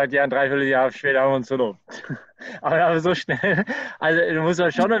einfach gesagt, ja, ein Dreivierteljahr später haben wir uns verlobt. aber so schnell, also du musst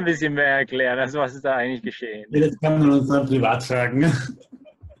halt schon ein bisschen mehr erklären, also was ist da eigentlich geschehen? Ja, das kann man uns dann privat fragen.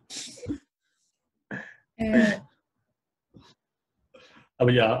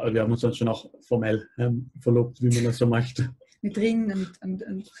 Aber ja, wir haben uns dann schon auch formell verlobt, wie man das so macht. Mit Ring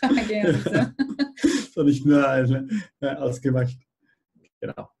und Frage und so. So nicht nur ausgemacht.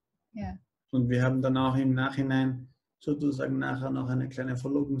 Genau. Ja. Und wir haben dann auch im Nachhinein sozusagen nachher noch eine kleine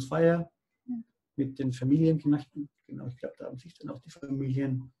Verlobungsfeier mit den Familien gemacht. Genau, ich glaube, da haben sich dann auch die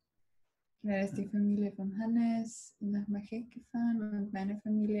Familien. Ja, da ist die Familie von Hannes nach Marquette gefahren und meine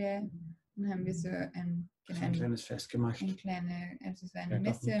Familie. Dann haben wir so ein kleines Fest gemacht. Also so eine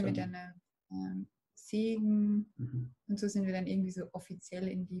Messe mit einer Segen. Und so sind wir dann irgendwie so offiziell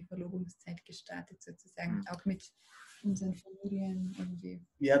in die Verlobungszeit gestartet, sozusagen, auch mit unseren Familien irgendwie.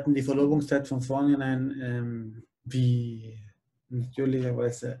 Wir hatten die Verlobungszeit von vornherein wie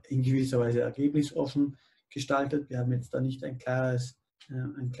natürlicherweise in gewisser Weise ergebnisoffen gestaltet. Wir haben jetzt da nicht ein klares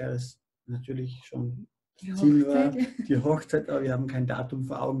natürlich schon Ziel war die Hochzeit, aber wir haben kein Datum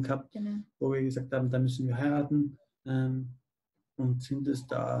vor Augen gehabt, wo wir gesagt haben, da müssen wir heiraten und sind es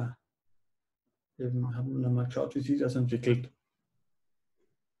da eben, haben dann mal geschaut, wie sich das entwickelt.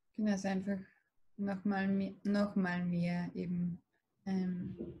 Genau, also einfach nochmal mehr eben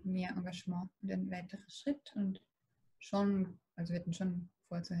mehr Engagement und ein weiterer Schritt und schon, also wir hatten schon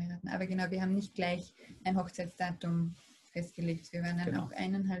vor zu heiraten, aber genau, wir haben nicht gleich ein Hochzeitsdatum festgelegt. Wir waren dann auch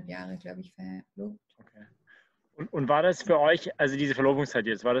 1,5 Jahre, glaube ich, verlobt. Okay. Und war das für euch, also diese Verlobungszeit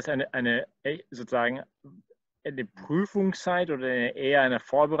jetzt, war das eine sozusagen eine Prüfungszeit oder eher eine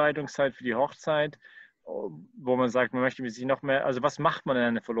Vorbereitungszeit für die Hochzeit, wo man sagt, man möchte sich noch mehr, also was macht man in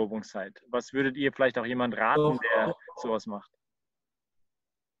einer Verlobungszeit? Was würdet ihr vielleicht auch jemand raten, der sowas macht?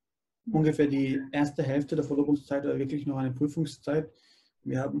 Ungefähr die erste Hälfte der Verlobungszeit war wirklich noch eine Prüfungszeit.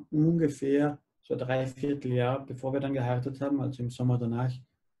 Wir haben ungefähr so 3/4 Jahr, bevor wir dann geheiratet haben, also im Sommer danach,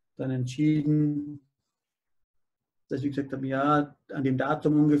 dann entschieden, dass wir gesagt haben, ja, an dem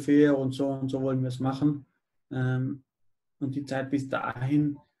Datum ungefähr und so wollen wir es machen. Und die Zeit bis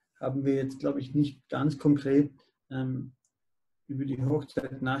dahin haben wir jetzt, glaube ich, nicht ganz konkret über die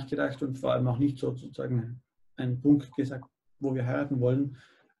Hochzeit nachgedacht und vor allem auch nicht sozusagen einen Punkt gesagt, wo wir heiraten wollen.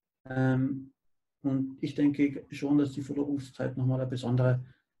 Und ich denke schon, dass die Verlobungszeit nochmal eine besondere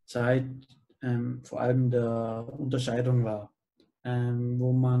Zeit vor allem der Unterscheidung war,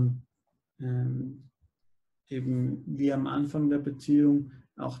 wo man eben wie am Anfang der Beziehung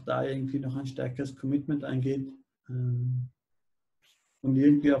auch da irgendwie noch ein stärkeres Commitment eingeht und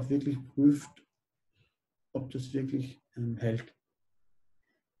irgendwie auch wirklich prüft, ob das wirklich hält.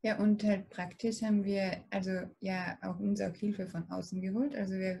 Ja, und halt praktisch haben wir also ja auch uns auch Hilfe von außen geholt.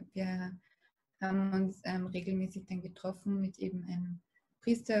 Also wir haben uns regelmäßig dann getroffen mit eben einem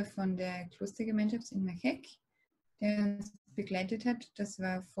Priester von der Klostergemeinschaft in Machek, der uns begleitet hat. Das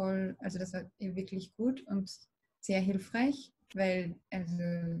war das war wirklich gut und sehr hilfreich, weil da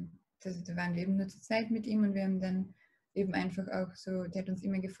waren wir eben nur zur Zeit mit ihm und wir haben dann eben einfach auch so, der hat uns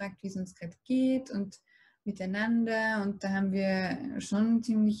immer gefragt, wie es uns gerade geht und miteinander und da haben wir schon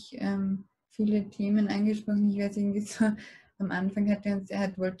ziemlich viele Themen angesprochen. Ich weiß irgendwie so, am Anfang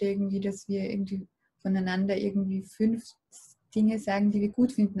wollte irgendwie, dass wir irgendwie voneinander irgendwie 5 Dinge sagen, die wir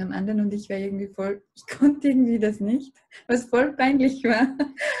gut finden am anderen und ich konnte irgendwie das nicht, was voll peinlich war.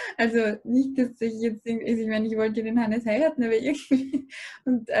 Also nicht, dass ich jetzt ich meine, ich wollte den Hannes heiraten, aber irgendwie,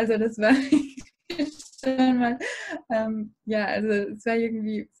 und also das war schon mal, ja, also es war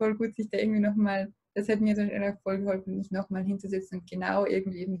irgendwie voll gut, sich da irgendwie nochmal, das hat mir auch voll geholfen, mich nochmal hinzusetzen und genau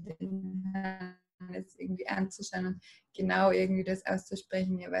irgendwie eben den Hannes irgendwie anzuschauen und genau irgendwie das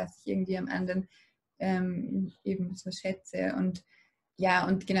auszusprechen, ja, was ich irgendwie am anderen eben so schätze. Und ja,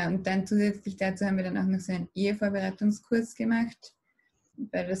 und genau, und dann zusätzlich dazu haben wir dann auch noch so einen Ehevorbereitungskurs gemacht,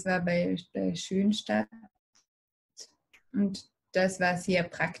 weil das war bei Schönstadt und das war sehr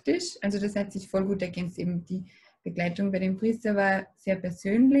praktisch. Also das hat sich voll gut ergänzt. Eben die Begleitung bei dem Priester war sehr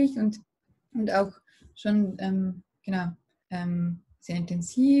persönlich und auch schon genau sehr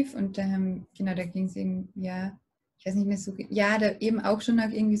intensiv und da ging es irgendwie, ja, ich weiß nicht mehr so, ja, da eben auch schon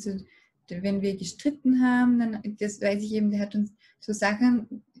irgendwie so, wenn wir gestritten haben, dann, das weiß ich eben, der hat uns so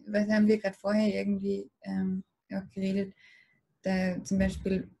Sachen, was haben wir gerade vorher irgendwie auch geredet, da zum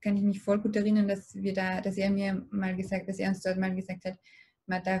Beispiel kann ich mich voll gut erinnern, dass er uns dort mal gesagt hat,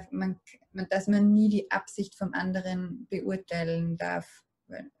 dass man nie die Absicht vom anderen beurteilen darf.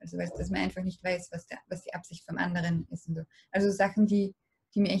 Dass man einfach nicht weiß, was die Absicht vom anderen ist. Und so. Also Sachen, die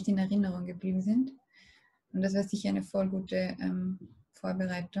mir echt in Erinnerung geblieben sind. Und das war sicher eine voll gute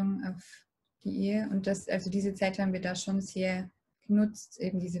Vorbereitung auf die Ehe. Und also diese Zeit haben wir da schon sehr genutzt,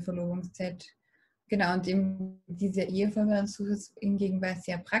 eben diese Verlobungszeit. Genau, und eben diese Ehevorbereitungskurs hingegen war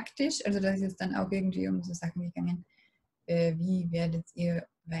sehr praktisch. Also da ist es dann auch irgendwie um so Sachen gegangen, wie werdet ihr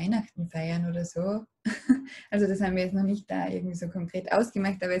Weihnachten feiern oder so. Also das haben wir jetzt noch nicht da irgendwie so konkret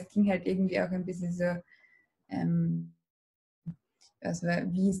ausgemacht, aber es ging halt irgendwie auch ein bisschen so,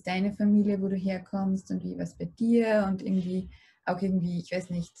 wie ist deine Familie, wo du herkommst und wie was bei dir und irgendwie auch irgendwie, ich weiß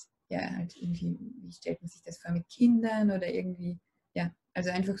nicht, ja, halt irgendwie, wie stellt man sich das vor mit Kindern oder irgendwie, ja,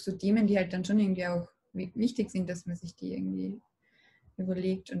 also einfach so Themen, die halt dann schon irgendwie auch wichtig sind, dass man sich die irgendwie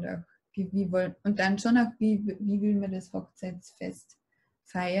überlegt und auch und dann schon auch, wie will man das Hochzeitsfest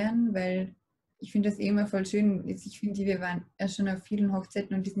feiern, weil ich finde das eh immer voll schön. Ich finde, wir waren ja schon auf vielen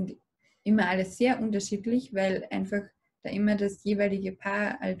Hochzeiten und die sind immer alle sehr unterschiedlich, weil einfach da immer das jeweilige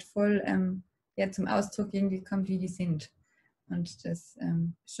Paar halt voll zum Ausdruck irgendwie kommt, wie die sind. Und das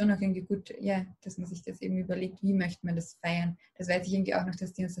ist schon auch irgendwie gut, ja, dass man sich das eben überlegt, wie möchte man das feiern. Das weiß ich irgendwie auch noch,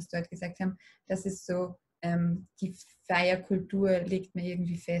 dass die uns das dort gesagt haben. Das ist so, die Feierkultur legt man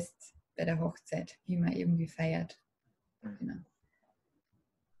irgendwie fest bei der Hochzeit, wie man irgendwie feiert. Genau.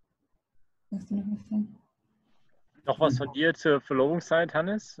 Hast du noch was sagen? Noch was von dir zur Verlobungszeit,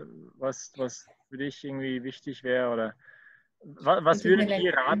 Hannes? Was für dich irgendwie wichtig wäre? Oder was würdet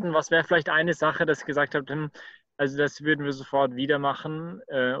ihr raten? Was wäre vielleicht eine Sache, dass ihr gesagt habt, also das würden wir sofort wieder machen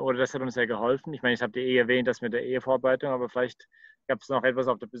oder das hat uns sehr geholfen? Ich meine, ich habe dir erwähnt, das mit der Ehevorbereitung, aber vielleicht gab es noch etwas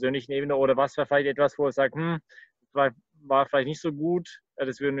auf der persönlichen Ebene oder was war vielleicht etwas, wo ihr sagt, war vielleicht nicht so gut,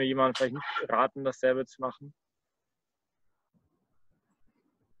 das würden wir jemandem vielleicht nicht raten, das selber zu machen?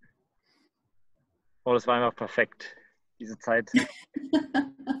 Oder es war einfach perfekt, diese Zeit.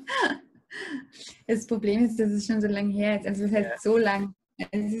 Das Problem ist, dass es schon so lange her ist. Also es Ja. heißt so lang.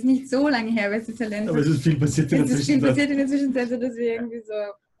 Es ist nicht so lange her, aber es ist halt einfach, Aber es ist viel passiert in der es ist viel Zwischenzeit. passiert in der Zwischenzeit, sodass wir irgendwie so,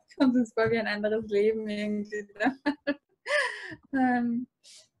 kommt uns vor wie ein anderes Leben irgendwie.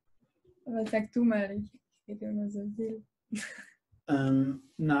 Aber sag du mal, ich rede immer so viel.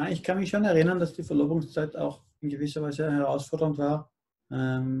 Nein, ich kann mich schon erinnern, dass die Verlobungszeit auch in gewisser Weise herausfordernd war.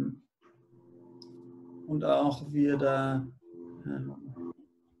 Und auch wir da,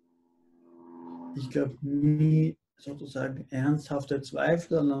 ich glaube, nie sozusagen ernsthafte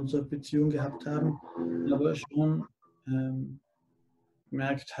Zweifel an unserer Beziehung gehabt haben, aber schon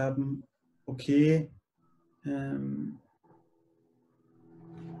gemerkt haben, okay, wenn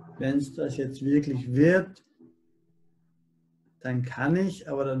es das jetzt wirklich wird, dann kann ich,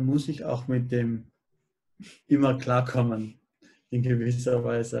 aber dann muss ich auch mit dem immer klarkommen, in gewisser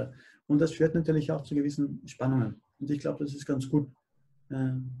Weise. Und das führt natürlich auch zu gewissen Spannungen. Und ich glaube, das ist ganz gut,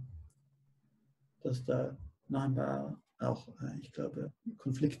 dass da noch ein paar auch, ich glaube,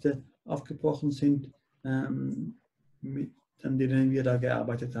 Konflikte aufgebrochen sind, an denen wir da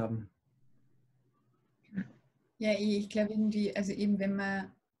gearbeitet haben. Ja, ich glaube irgendwie, also eben wenn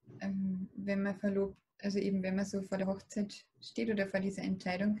man verlobt, also eben wenn man so vor der Hochzeit steht oder vor dieser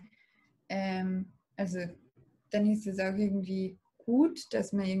Entscheidung, also dann ist es auch irgendwie gut,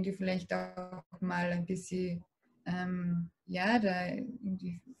 dass man irgendwie vielleicht auch mal ein bisschen, ja, da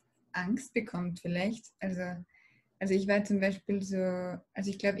irgendwie Angst bekommt vielleicht. Also ich war zum Beispiel so, also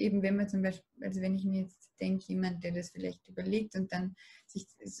ich glaube eben, wenn man zum Beispiel, also wenn ich mir jetzt denke, jemand, der das vielleicht überlegt und dann sich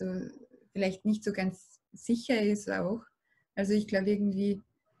so vielleicht nicht so ganz sicher ist auch. Also ich glaube irgendwie,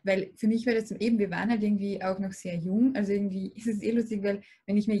 weil für mich war das eben, wir waren halt irgendwie auch noch sehr jung, also irgendwie ist es eh lustig, weil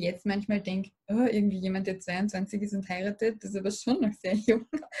wenn ich mir jetzt manchmal denke, oh, irgendwie jemand, der 22 ist und heiratet, das ist aber schon noch sehr jung.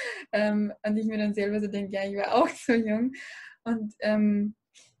 Und ich mir dann selber so denke, ja, ich war auch so jung. Und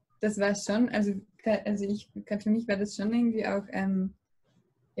das war schon, also für mich war das schon irgendwie auch,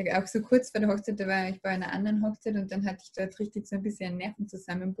 ja, auch so kurz vor der Hochzeit, da war ich bei einer anderen Hochzeit und dann hatte ich dort richtig so ein bisschen einen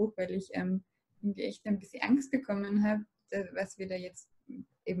Nervenzusammenbruch, weil ich irgendwie echt ein bisschen Angst bekommen habe, was wir da jetzt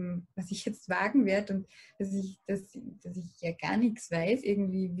eben, was ich jetzt wagen werde und dass ich ja gar nichts weiß,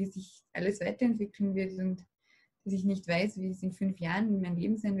 irgendwie, wie sich alles weiterentwickeln wird und dass ich nicht weiß, wie es in 5 Jahren mein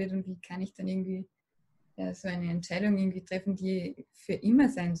Leben sein wird und wie kann ich dann irgendwie ja, so eine Entscheidung irgendwie treffen, die für immer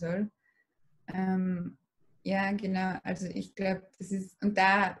sein soll. Ja, genau. Also ich glaube, das ist, und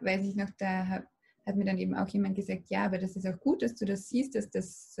da weiß ich noch, hat mir dann eben auch jemand gesagt, ja, aber das ist auch gut, dass du das siehst, dass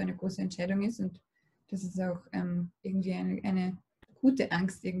das so eine große Entscheidung ist und das ist auch irgendwie eine gute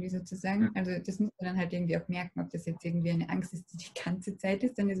Angst irgendwie sozusagen. Also das muss man dann halt irgendwie auch merken, ob das jetzt irgendwie eine Angst ist, die die ganze Zeit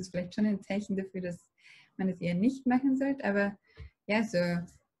ist, dann ist es vielleicht schon ein Zeichen dafür, dass man es eher nicht machen sollte, aber ja, so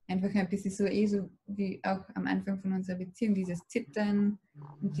einfach ein bisschen so so wie auch am Anfang von unserer Beziehung, dieses Zittern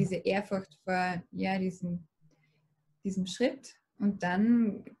und diese Ehrfurcht vor ja, diesem Schritt. Und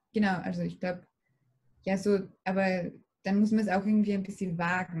dann, genau, also ich glaube, ja, so, aber dann muss man es auch irgendwie ein bisschen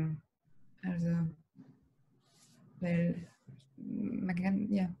wagen. Also, weil man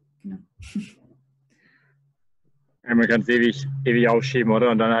kann, ja, genau. Ja, man kann es ewig aufschieben,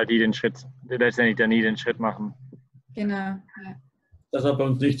 oder? Und dann halt letztendlich dann nie den Schritt machen. Genau, ja. Das war bei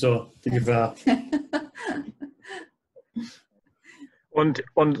uns nicht so die Gefahr. Und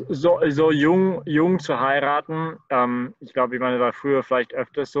so jung zu heiraten, ich glaube, ich meine, war früher vielleicht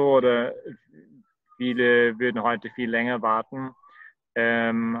öfters so oder viele würden heute viel länger warten.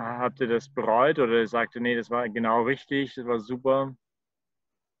 Habt ihr das bereut oder sagte, nee, das war genau richtig, das war super?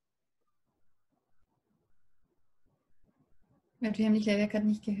 Wir haben dich leider gerade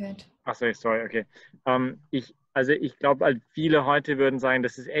nicht gehört. Achso, sorry, okay. Ich glaube, halt viele heute würden sagen,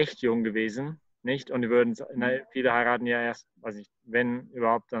 das ist echt jung gewesen, nicht? Und die würden, viele heiraten ja erst, weiß ich, wenn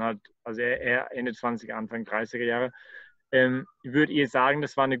überhaupt, dann halt, also eher Ende 20er, Anfang 30er Jahre. Würdet ihr sagen,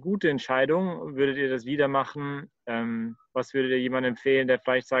 das war eine gute Entscheidung? Würdet ihr das wieder machen? Was würdet ihr jemandem empfehlen, der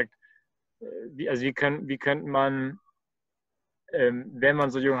vielleicht sagt, wie könnte man, wenn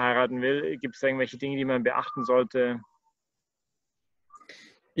man so jung heiraten will, gibt es da irgendwelche Dinge, die man beachten sollte?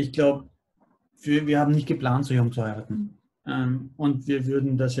 Ich glaube, wir haben nicht geplant, so jung zu heiraten. Und wir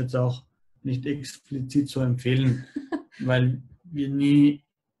würden das jetzt auch nicht explizit so empfehlen, weil wir nie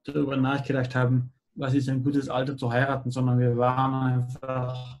darüber nachgedacht haben, was ist ein gutes Alter zu heiraten, sondern wir waren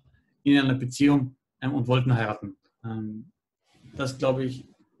einfach in einer Beziehung und wollten heiraten. Das glaube ich,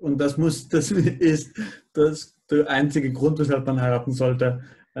 und das ist der einzige Grund, weshalb man heiraten sollte.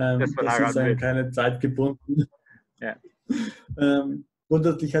 Das ist keine Zeit gebunden. Ja.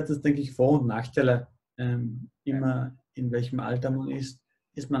 Grundsätzlich hat es, denke ich, Vor- und Nachteile, immer in welchem Alter man ist.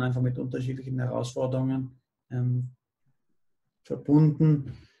 ist man einfach mit unterschiedlichen Herausforderungen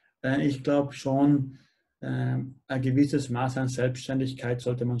verbunden. Ich glaube schon, ein gewisses Maß an Selbstständigkeit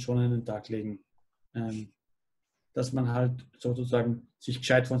sollte man schon an den Tag legen. Dass man halt sozusagen sich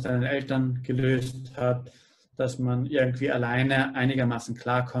gescheit von seinen Eltern gelöst hat, dass man irgendwie alleine einigermaßen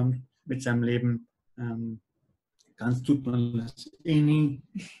klarkommt mit seinem Leben. Ganz tut man das eh nie,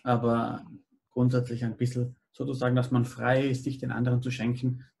 aber grundsätzlich ein bisschen sozusagen, dass man frei ist, sich den anderen zu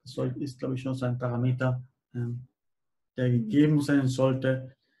schenken. Das ist, glaube ich, schon so ein Parameter, der gegeben sein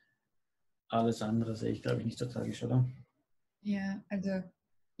sollte. Alles andere sehe ich, glaube ich, nicht so tragisch, oder? Ja, also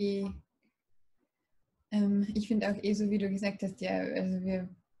ich finde auch so, wie du gesagt hast, ja, also wir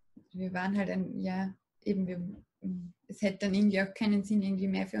waren halt es hätte dann irgendwie auch keinen Sinn irgendwie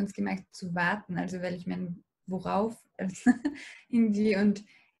mehr für uns gemacht zu warten, also weil ich meine, worauf? Also, irgendwie und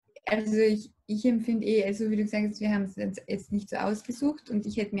also ich empfinde also wie du gesagt hast, wir haben es jetzt nicht so ausgesucht und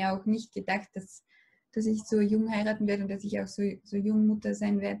ich hätte mir auch nicht gedacht, dass ich so jung heiraten werde und dass ich auch so jung Mutter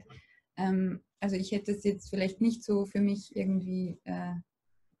sein werde. Also ich hätte es jetzt vielleicht nicht so für mich irgendwie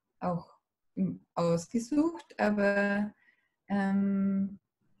auch ausgesucht, aber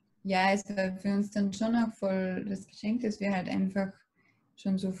ja, es war für uns dann schon auch voll das Geschenk, dass wir halt einfach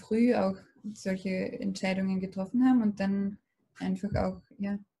schon so früh auch solche Entscheidungen getroffen haben und dann einfach auch,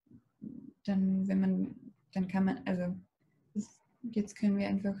 ja, dann, dann kann man, also jetzt können wir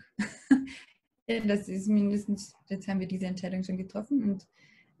einfach, das ist mindestens, jetzt haben wir diese Entscheidung schon getroffen und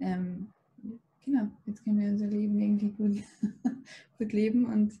genau, jetzt können wir unser Leben irgendwie gut, gut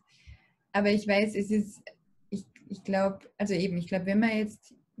leben aber ich weiß, ich glaube, wenn man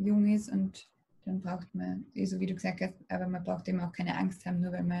jetzt jung ist und dann braucht man, so wie du gesagt hast, aber man braucht eben auch keine Angst haben,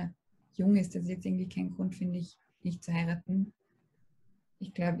 nur weil man jung ist. Das ist jetzt irgendwie kein Grund, finde ich, nicht zu heiraten.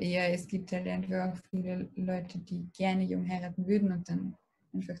 Ich glaube eher, es gibt halt einfach auch viele Leute, die gerne jung heiraten würden und dann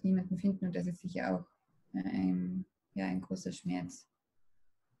einfach niemanden finden und das ist sicher auch ein großer Schmerz.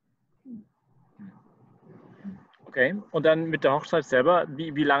 Okay, und dann mit der Hochzeit selber,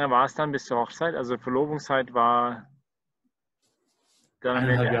 wie lange war es dann bis zur Hochzeit? Also Verlobungszeit war dann am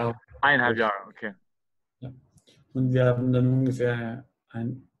Ende 1,5 Jahre. 1,5 Jahre, okay. Ja. Und wir haben dann ungefähr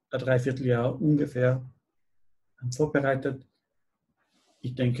ein Dreivierteljahr ungefähr vorbereitet.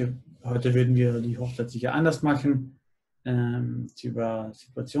 Ich denke, heute würden wir die Hochzeit sicher anders machen. Sie war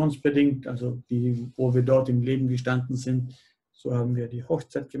situationsbedingt, also wo wir dort im Leben gestanden sind, so haben wir die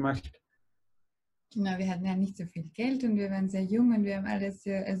Hochzeit gemacht. Genau, wir hatten ja nicht so viel Geld und wir waren sehr jung und wir haben alles,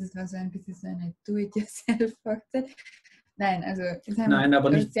 also es war so ein bisschen so eine Do-it-yourself-Hochzeit. Nein, also es haben aber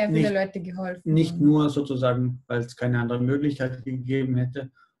uns sehr viele Leute geholfen. Nicht nur sozusagen, weil es keine andere Möglichkeit gegeben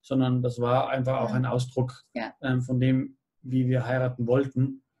hätte, sondern das war einfach auch ein Ausdruck von dem, wie wir heiraten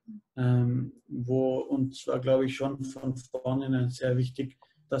wollten. Wo uns war, glaube ich, schon von vornherein sehr wichtig,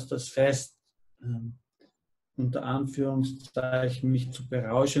 dass das Fest unter Anführungszeichen nicht zu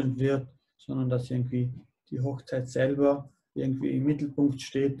berauschend wird, sondern dass irgendwie die Hochzeit selber irgendwie im Mittelpunkt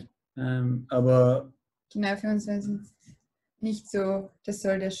steht. Aber genau, für uns war es nicht so, das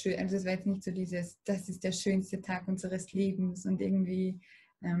soll das schön, also es war jetzt nicht so das ist der schönste Tag unseres Lebens und irgendwie,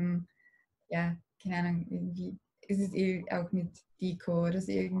 keine Ahnung, irgendwie ist es auch mit Deko oder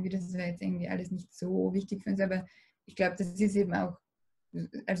so irgendwie, das war jetzt irgendwie alles nicht so wichtig für uns, aber ich glaube, das ist eben auch,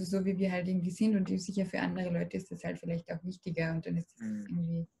 also so wie wir halt irgendwie sind und sicher für andere Leute ist das halt vielleicht auch wichtiger und dann ist das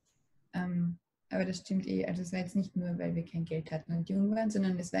irgendwie, aber das stimmt also es war jetzt nicht nur, weil wir kein Geld hatten und jung waren,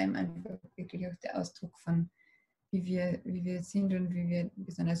 sondern es war eben einfach wirklich auch der Ausdruck von wie wir sind und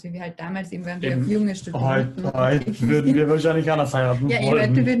besonders wie wir halt damals eben waren, wir auch junge Studenten. Heute würden wir wahrscheinlich anders heiraten wollen.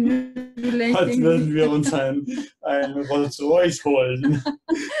 Heute würden wir uns ein Rolls-Royce holen.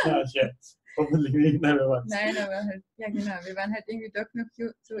 Ja, Scherz. Hoffentlich nicht, nein, wer weiß. Nein, aber halt, ja genau, wir waren halt irgendwie doch noch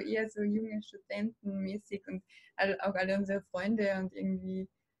so eher so junge Studentenmäßig und auch alle unsere Freunde und irgendwie,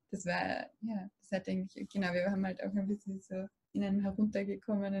 das hat eigentlich, genau, wir haben halt auch ein bisschen so in einem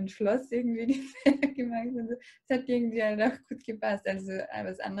heruntergekommenen Schloss irgendwie die Feier gemacht und so. Das hat irgendwie halt auch gut gepasst. Also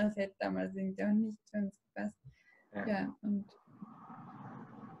was anderes hätte damals irgendwie auch nicht für uns gepasst. Ja, und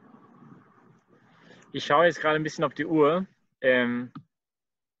Ich schaue jetzt gerade ein bisschen auf die Uhr. Müssen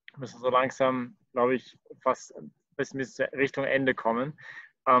so langsam, glaube ich, fast bis Richtung Ende kommen.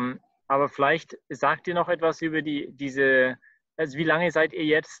 Aber vielleicht sagt ihr noch etwas über also wie lange seid ihr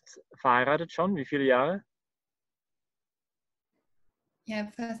jetzt verheiratet schon? Wie viele Jahre? Ja,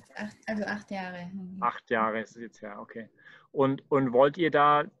 fast 8 Jahre. 8 Jahre ist es jetzt, ja, okay. Und wollt ihr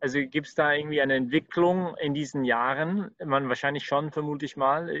da, also gibt es da irgendwie eine Entwicklung in diesen Jahren? Man wahrscheinlich schon, vermute ich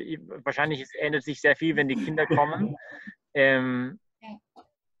mal. Wahrscheinlich ändert sich sehr viel, wenn die Kinder kommen.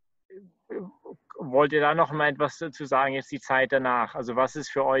 wollt ihr da noch mal etwas dazu sagen, jetzt die Zeit danach? Also was ist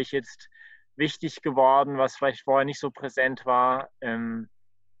für euch jetzt wichtig geworden, was vielleicht vorher nicht so präsent war?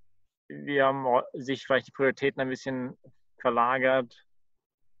 Wie haben sich vielleicht die Prioritäten ein bisschen verlagert?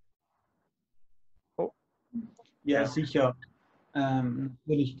 Oh, Ja, ja. sicher.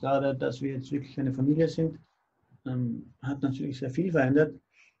 Natürlich gerade, dass wir jetzt wirklich eine Familie sind, hat natürlich sehr viel verändert.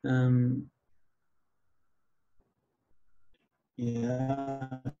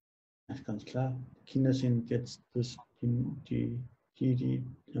 Ja, ist ganz klar. Kinder sind jetzt die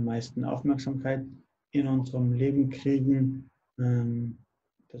am meisten Aufmerksamkeit in unserem Leben kriegen.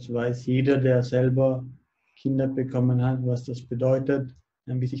 Das weiß jeder, der selber Kinder bekommen hat, was das bedeutet,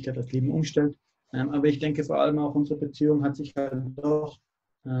 wie sich da das Leben umstellt. Aber ich denke vor allem auch unsere Beziehung hat sich halt doch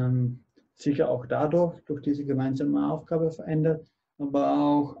sicher auch dadurch, durch diese gemeinsame Aufgabe verändert, aber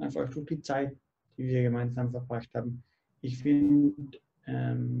auch einfach durch die Zeit, die wir gemeinsam verbracht haben. Ich finde,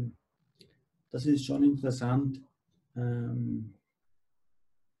 das ist schon interessant,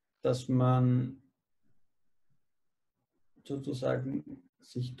 dass man sozusagen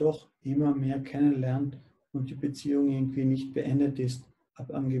sich doch immer mehr kennenlernt und die Beziehung irgendwie nicht beendet ist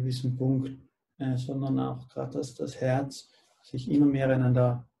ab einem gewissen Punkt, sondern auch gerade, dass das Herz sich immer mehr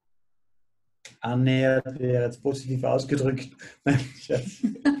einander annähert, wäre jetzt positiv ausgedrückt.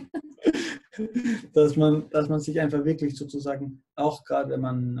 Dass man sich einfach wirklich sozusagen, auch gerade wenn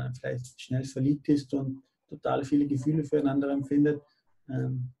man vielleicht schnell verliebt ist und total viele Gefühle füreinander empfindet,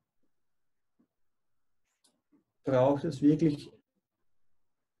 braucht es wirklich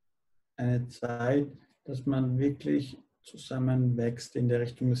eine Zeit, dass man wirklich zusammenwächst in der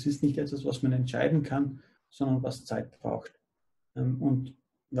Richtung. Es ist nicht etwas, was man entscheiden kann, sondern was Zeit braucht. Und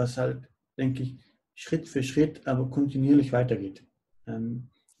was halt, denke ich, Schritt für Schritt, aber kontinuierlich weitergeht. Und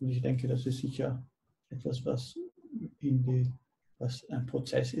ich denke, das ist sicher etwas, was ein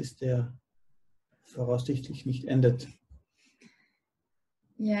Prozess ist, der voraussichtlich nicht endet.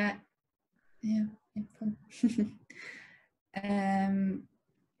 Ja, ja,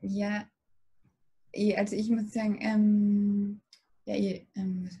 ja, also ich muss sagen,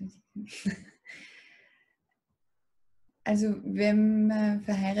 was weiß ich? Also wenn man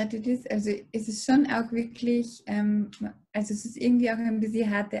verheiratet ist, also ist es schon auch wirklich, also es ist irgendwie auch ein bisschen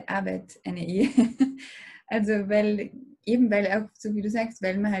harte Arbeit, eine Ehe. Also weil auch, so wie du sagst,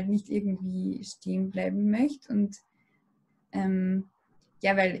 weil man halt nicht irgendwie stehen bleiben möchte. Und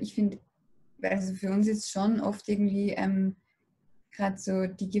ja, weil ich finde, also für uns ist schon oft irgendwie gerade so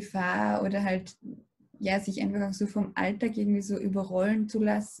die Gefahr oder halt, ja, sich einfach auch so vom Alltag irgendwie so überrollen zu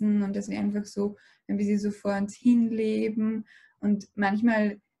lassen und dass wir einfach so ein bisschen so vor uns hinleben. Und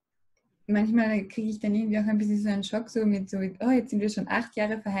manchmal kriege ich dann irgendwie auch ein bisschen so einen Schock, so mit, oh, jetzt sind wir schon 8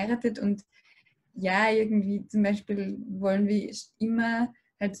 Jahre verheiratet und ja, irgendwie zum Beispiel wollen wir immer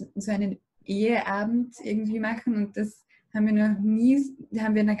halt so einen Eheabend irgendwie machen und das haben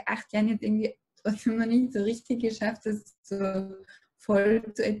wir nach 8 Jahren jetzt irgendwie trotzdem noch nicht so richtig geschafft, das so voll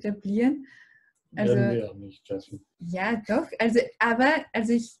zu etablieren. Also, Werden wir auch nicht schaffen. ja, doch. Also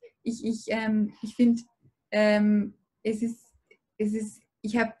ich finde, es ist,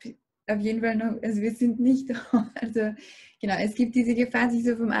 ich habe auf jeden Fall noch, also wir sind nicht, also genau, es gibt diese Gefahr, sich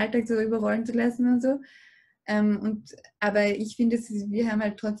so vom Alltag so überrollen zu lassen und so. Aber ich finde, wir haben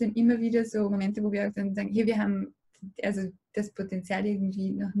halt trotzdem immer wieder so Momente, wo wir auch dann sagen, hier, wir haben also das Potenzial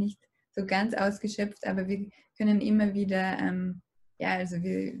irgendwie noch nicht so ganz ausgeschöpft, aber wir können immer wieder, ja, also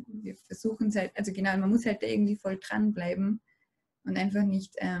wir versuchen es halt, also genau, man muss halt da irgendwie voll dranbleiben und einfach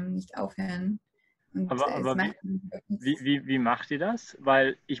nicht aufhören. Und Aber wie macht ihr das?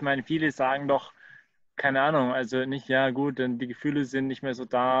 Weil ich meine, viele sagen doch, keine Ahnung, also nicht, ja gut, denn die Gefühle sind nicht mehr so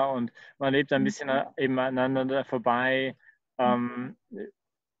da und man lebt ein bisschen eben aneinander vorbei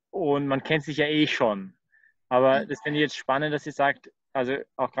und man kennt sich ja eh schon. Aber das finde ich jetzt spannend, dass ihr sagt, also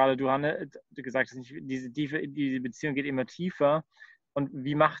auch gerade du, Hanne, du gesagt hast, diese Beziehung geht immer tiefer. Und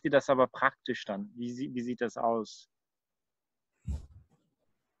wie macht ihr das aber praktisch dann? Wie sieht das aus?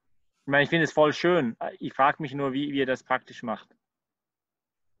 Ich meine, ich finde es voll schön. Ich frage mich nur, wie ihr das praktisch macht.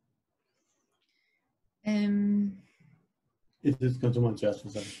 Jetzt kannst du mal zuerst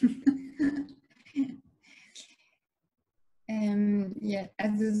was sagen. Ja,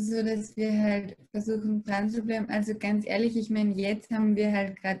 also so, dass wir halt versuchen dran zu bleiben. Also ganz ehrlich, ich meine, jetzt haben wir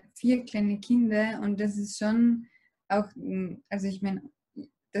halt gerade 4 kleine Kinder und das ist schon auch, also ich meine,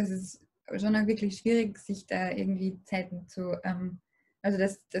 das ist schon auch wirklich schwierig, sich da irgendwie Zeiten zu, also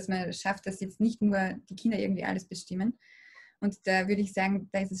dass man schafft, dass jetzt nicht nur die Kinder irgendwie alles bestimmen. Und da würde ich sagen,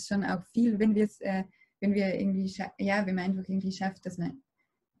 da ist es schon auch viel, wenn wir irgendwie, ja, wenn man einfach irgendwie schafft, dass man,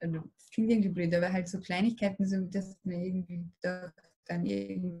 also das klingt irgendwie blöd, aber halt so Kleinigkeiten, so dass man irgendwie doch dann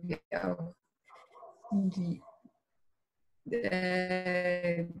irgendwie auch irgendwie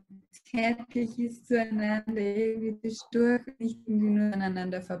zärtlich ist zueinander, irgendwie zwischendurch, nicht irgendwie nur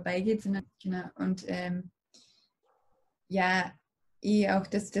aneinander vorbeigeht, sondern genau. Und ja, auch,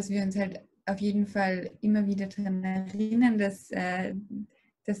 dass wir uns halt auf jeden Fall immer wieder daran erinnern, dass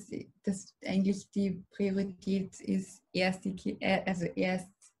eigentlich die Priorität ist, erst erst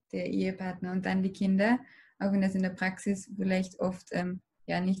der Ehepartner und dann die Kinder, auch wenn das in der Praxis vielleicht oft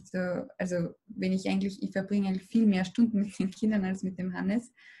ja nicht so, also ich verbringe eigentlich viel mehr Stunden mit den Kindern als mit dem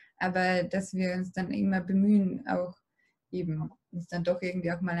Hannes, aber dass wir uns dann immer bemühen, auch eben uns dann doch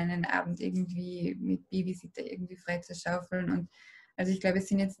irgendwie auch mal einen Abend irgendwie mit Babysitter irgendwie frei zu schaufeln. Und also ich glaube, es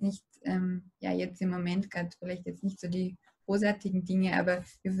sind jetzt nicht, ja jetzt im Moment gerade vielleicht jetzt nicht so die großartigen Dinge, aber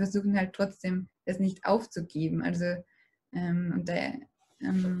wir versuchen halt trotzdem, das nicht aufzugeben. Also und da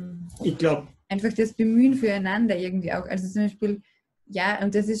Ich glaube, einfach das Bemühen füreinander irgendwie auch. Also zum Beispiel, ja,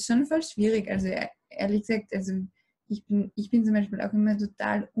 und das ist schon voll schwierig. Also ehrlich gesagt, also ich bin zum Beispiel auch immer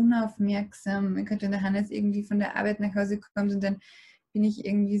total unaufmerksam. Wenn der Hannes irgendwie von der Arbeit nach Hause kommt und dann bin ich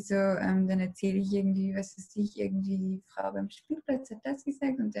irgendwie so, dann erzähle ich irgendwie, was weiß ich, irgendwie die Frau beim Spielplatz hat das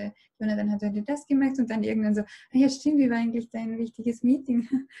gesagt und der Jonathan hat heute das gemacht und dann irgendwann so, ah ja stimmt, wie war eigentlich dein wichtiges Meeting?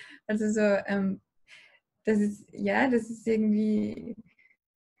 Also so, das ist irgendwie,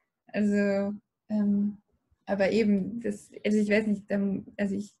 also, aber eben, also ich weiß nicht,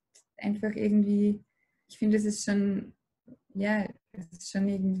 also ich einfach irgendwie, ich finde, es ist schon, ja, es ist schon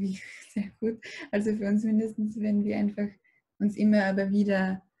irgendwie sehr gut. Also für uns mindestens, wenn wir einfach uns immer aber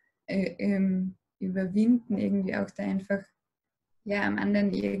wieder überwinden, irgendwie auch da einfach, ja, am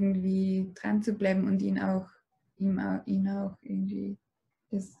anderen irgendwie dran zu bleiben und ihn auch irgendwie,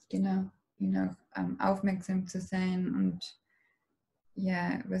 genau, ihn auch aufmerksam zu sein und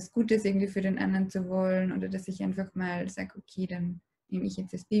ja, was Gutes irgendwie für den anderen zu wollen oder dass ich einfach mal sage, okay, dann nehme ich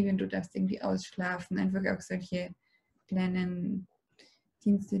jetzt das Baby und du darfst irgendwie ausschlafen. Einfach auch solche kleinen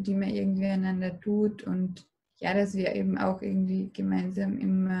Dienste, die man irgendwie einander tut und ja, dass wir eben auch irgendwie gemeinsam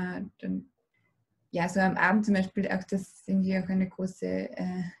immer dann, ja, so am Abend zum Beispiel auch, das ist irgendwie auch eine große,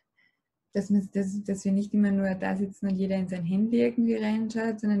 dass wir nicht immer nur da sitzen und jeder in sein Handy irgendwie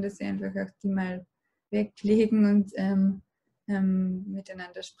reinschaut, sondern dass wir einfach auch die mal weglegen und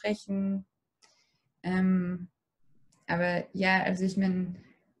miteinander sprechen. Aber ja, also ich meine,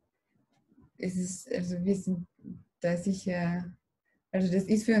 also wir sind da sicher, also das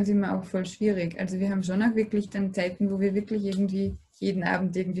ist für uns immer auch voll schwierig. Also wir haben schon auch wirklich dann Zeiten, wo wir wirklich irgendwie jeden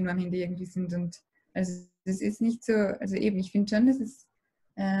Abend irgendwie nur am Handy irgendwie sind und also das ist nicht so, also eben, ich finde schon, das ist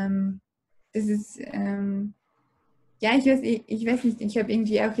ja, ich weiß nicht, ich habe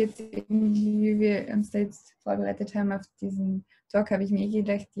irgendwie auch jetzt, irgendwie, wie wir uns da jetzt vorbereitet haben auf diesen Talk, habe ich mir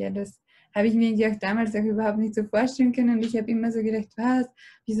gedacht, ja, das habe ich mir irgendwie auch damals auch überhaupt nicht so vorstellen können. Und ich habe immer so gedacht, was,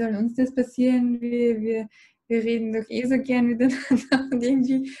 wie soll uns das passieren? Wir reden doch eh so gern miteinander. Und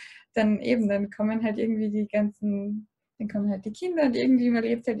irgendwie dann kommen halt irgendwie dann kommen halt die Kinder und irgendwie, man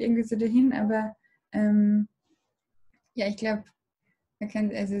lebt halt irgendwie so dahin. Aber ja, ich glaube,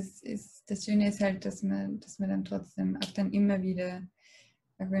 also das Schöne ist halt, dass wir dann trotzdem auch dann immer wieder,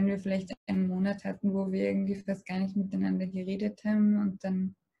 auch wenn wir vielleicht einen Monat hatten, wo wir irgendwie fast gar nicht miteinander geredet haben und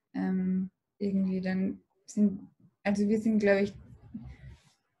dann irgendwie dann also wir sind, glaube ich,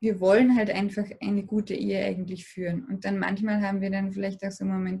 wir wollen halt einfach eine gute Ehe eigentlich führen. Und dann manchmal haben wir dann vielleicht auch so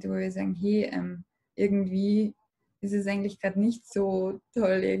Momente, wo wir sagen, hey, irgendwie ist es eigentlich gerade nicht so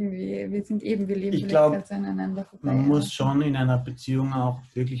toll irgendwie. Wir leben ich vielleicht glaube, gerade so aneinander vorbei. man muss schon in einer Beziehung auch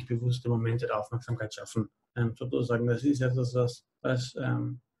wirklich bewusste Momente der Aufmerksamkeit schaffen. Sozusagen, das ist etwas, was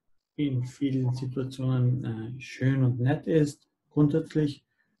in vielen Situationen schön und nett ist, grundsätzlich,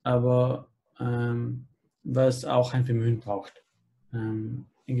 aber was auch ein Bemühen braucht. In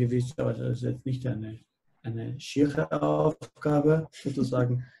gewisser Weise ist jetzt nicht eine schiere Aufgabe,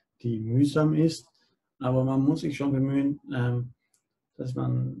 sozusagen, die mühsam ist, aber man muss sich schon bemühen, dass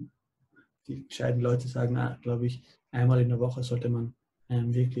man, die gescheiten Leute sagen, glaube ich, einmal in der Woche sollte man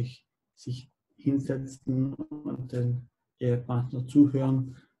wirklich sich hinsetzen und den Ehepartner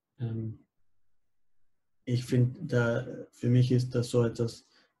zuhören. Ich finde, für mich ist das so etwas,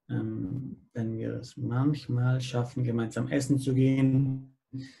 wenn wir es manchmal schaffen, gemeinsam essen zu gehen,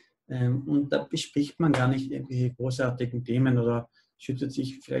 und da bespricht man gar nicht irgendwelche großartigen Themen oder schüttet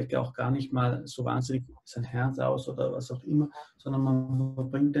sich vielleicht auch gar nicht mal so wahnsinnig sein Herz aus oder was auch immer, sondern man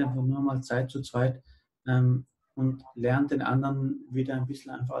verbringt einfach nur mal Zeit zu zweit und lernt den anderen wieder ein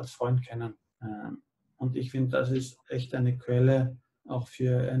bisschen einfach als Freund kennen. Und ich finde, das ist echt eine Quelle auch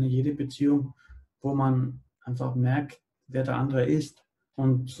für jede Beziehung, wo man einfach merkt, wer der andere ist.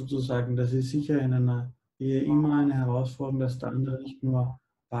 Und sozusagen, das ist sicher in einer Ehe immer eine Herausforderung, dass der andere nicht nur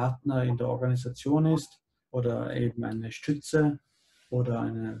Partner in der Organisation ist oder eben eine Stütze oder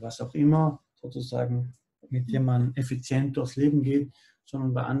eine was auch immer sozusagen, mit dem man effizient durchs Leben geht,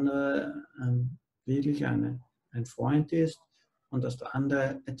 sondern der andere wirklich ein Freund ist und dass der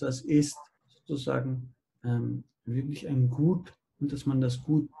andere etwas ist, sozusagen wirklich ein Gut und dass man das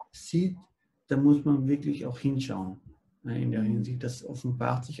Gut sieht, da muss man wirklich auch hinschauen. In der Hinsicht, das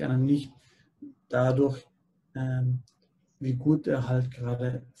offenbart sich einem nicht dadurch, wie gut er halt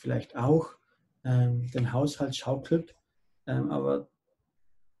gerade vielleicht auch den Haushalt schaukelt, aber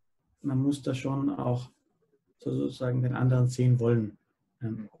man muss da schon auch sozusagen den anderen sehen wollen.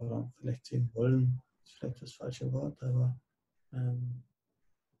 Oder vielleicht sehen wollen, ist vielleicht das falsche Wort, aber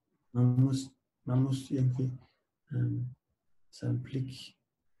man muss irgendwie seinen Blick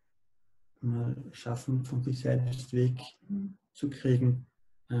mal schaffen, von sich selbst wegzukriegen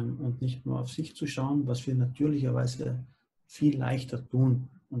und nicht nur auf sich zu schauen, was wir natürlicherweise viel leichter tun.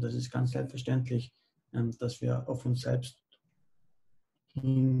 Und das ist ganz selbstverständlich, dass wir auf uns selbst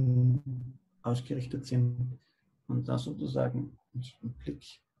hin ausgerichtet sind und da sozusagen unseren Blick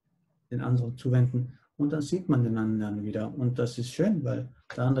den anderen zuwenden. Und dann sieht man den anderen wieder. Und das ist schön, weil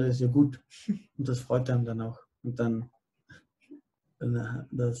der andere ist ja gut. Und das freut einem dann auch. Und dann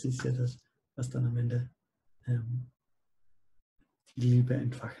das ist ja das, was dann am Ende die Liebe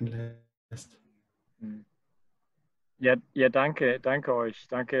entfachen lässt. Ja, danke euch.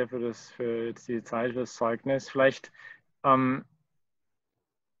 Danke für jetzt die Zeit, für das Zeugnis. Vielleicht, ihr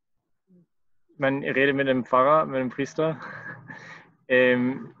redet mit dem Pfarrer, mit dem Priester.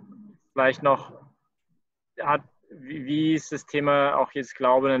 Vielleicht noch, wie ist das Thema auch jetzt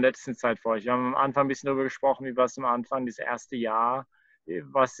Glaube in der letzten Zeit für euch? Wir haben am Anfang ein bisschen darüber gesprochen, wie war es am Anfang, das erste Jahr.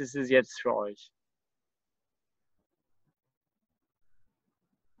 Was ist es jetzt für euch?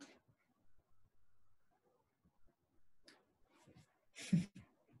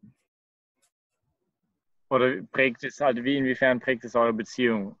 Oder prägt es halt, inwiefern prägt es eure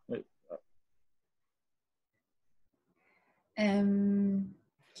Beziehung?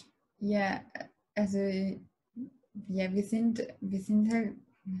 Ja, also ja, wir sind halt.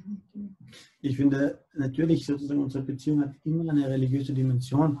 Ich finde natürlich sozusagen, unsere Beziehung hat immer eine religiöse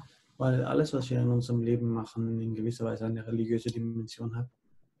Dimension, weil alles, was wir in unserem Leben machen, in gewisser Weise eine religiöse Dimension hat.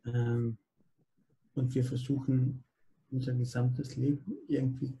 Und wir versuchen, unser gesamtes Leben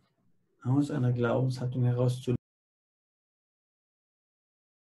irgendwie aus einer Glaubenshaltung herauszuleben.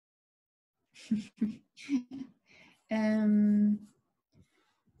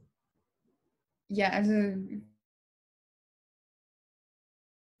 Ja, also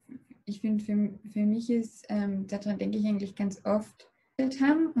ich finde, für mich ist, daran denke ich eigentlich ganz oft,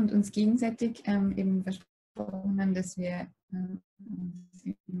 haben und uns gegenseitig eben versprochen haben, dass wir uns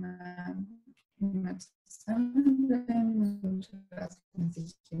immer zusammenbleiben und was man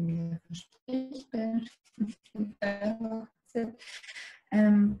sich irgendwie verspricht bei der Hochzeit.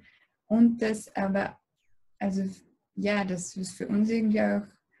 Und das aber, also ja, das ist für uns irgendwie auch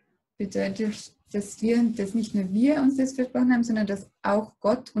bedeutet, dass nicht nur wir uns das versprochen haben, sondern dass auch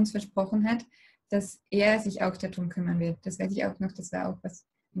Gott uns versprochen hat, dass er sich auch darum kümmern wird. Das weiß ich auch noch, das war auch was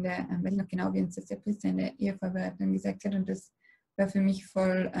weiß ich noch genau, wie uns das der Priester in der Ehevorbereitung gesagt hat, und das war für mich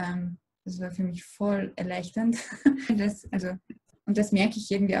voll erleichternd. Und das merke ich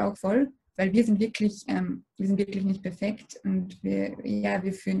irgendwie auch voll, weil wir sind wirklich nicht perfekt und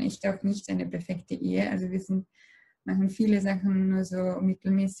wir führen echt auch nicht eine perfekte Ehe. Also wir machen viele Sachen nur so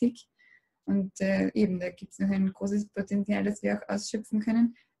mittelmäßig. Und eben, da gibt es noch ein großes Potenzial, das wir auch ausschöpfen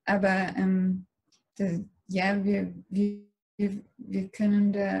können. Aber wir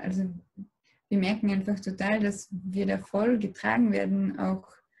können da, also wir merken einfach total, dass wir da voll getragen werden, auch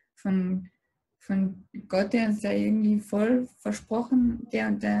von Gott, der uns da irgendwie voll versprochen,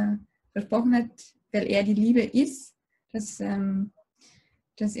 der versprochen hat, weil er die Liebe ist, dass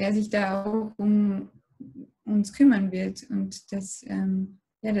er sich da auch um uns kümmern wird und dass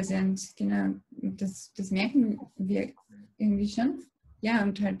das er uns, genau, das merken wir irgendwie schon. Ja,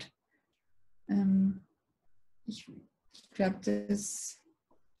 und halt, ich glaube, dass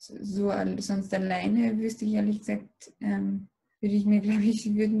sonst alleine wüsste ich ehrlich gesagt, würden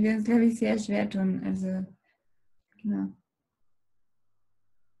wir uns, glaube ich, sehr schwer tun. Also, genau.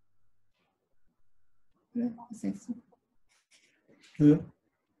 Oder? Was sagst du? Ja.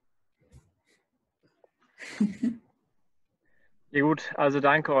 Ja gut, also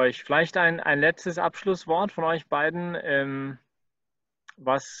danke euch. Vielleicht ein letztes Abschlusswort von euch beiden.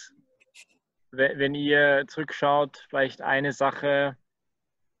 Was, wenn ihr zurückschaut, vielleicht eine Sache,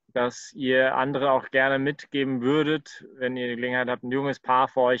 dass ihr andere auch gerne mitgeben würdet, wenn ihr die Gelegenheit habt, ein junges Paar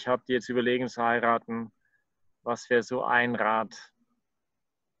vor euch habt, die jetzt überlegen zu heiraten. Was wäre so ein Rat?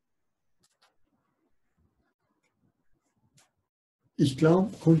 Ich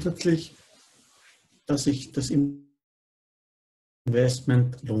glaube grundsätzlich, dass sich das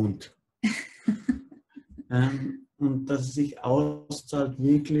Investment lohnt. Und dass es sich auszahlt,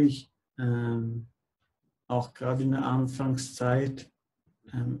 wirklich auch gerade in der Anfangszeit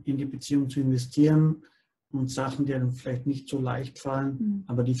in die Beziehung zu investieren und Sachen, die einem vielleicht nicht so leicht fallen,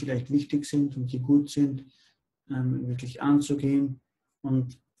 aber die vielleicht wichtig sind und die gut sind, wirklich anzugehen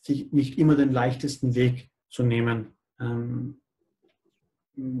und sich nicht immer den leichtesten Weg zu nehmen.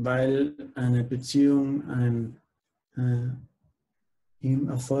 Weil eine Beziehung im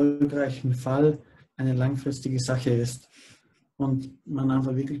erfolgreichen Fall eine langfristige Sache ist und man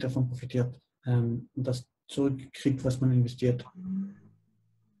einfach wirklich davon profitiert und das zurückkriegt, was man investiert.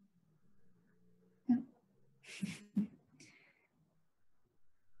 Ja.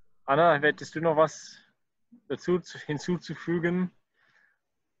 Anna, hättest du noch was dazu hinzuzufügen?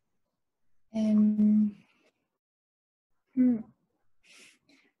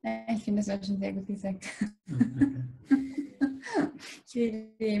 Ich finde, das war schon sehr gut gesagt. Okay. Ich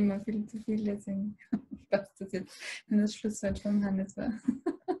rede immer viel zu viel, deswegen passt das jetzt, wenn das Schlusswort von Johannes war.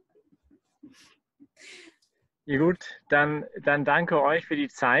 Ja gut, dann danke euch für die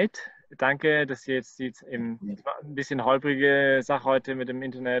Zeit. Danke, dass ihr jetzt ein bisschen holprige Sache heute mit dem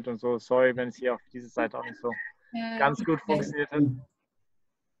Internet und so. Sorry, wenn es hier auf dieser Seite auch nicht so ganz gut funktioniert hat.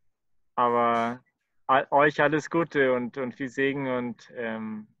 Aber euch alles Gute und viel Segen und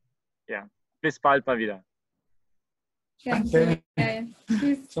ja, bis bald mal wieder. Danke.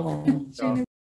 Tschüss. So. Schönes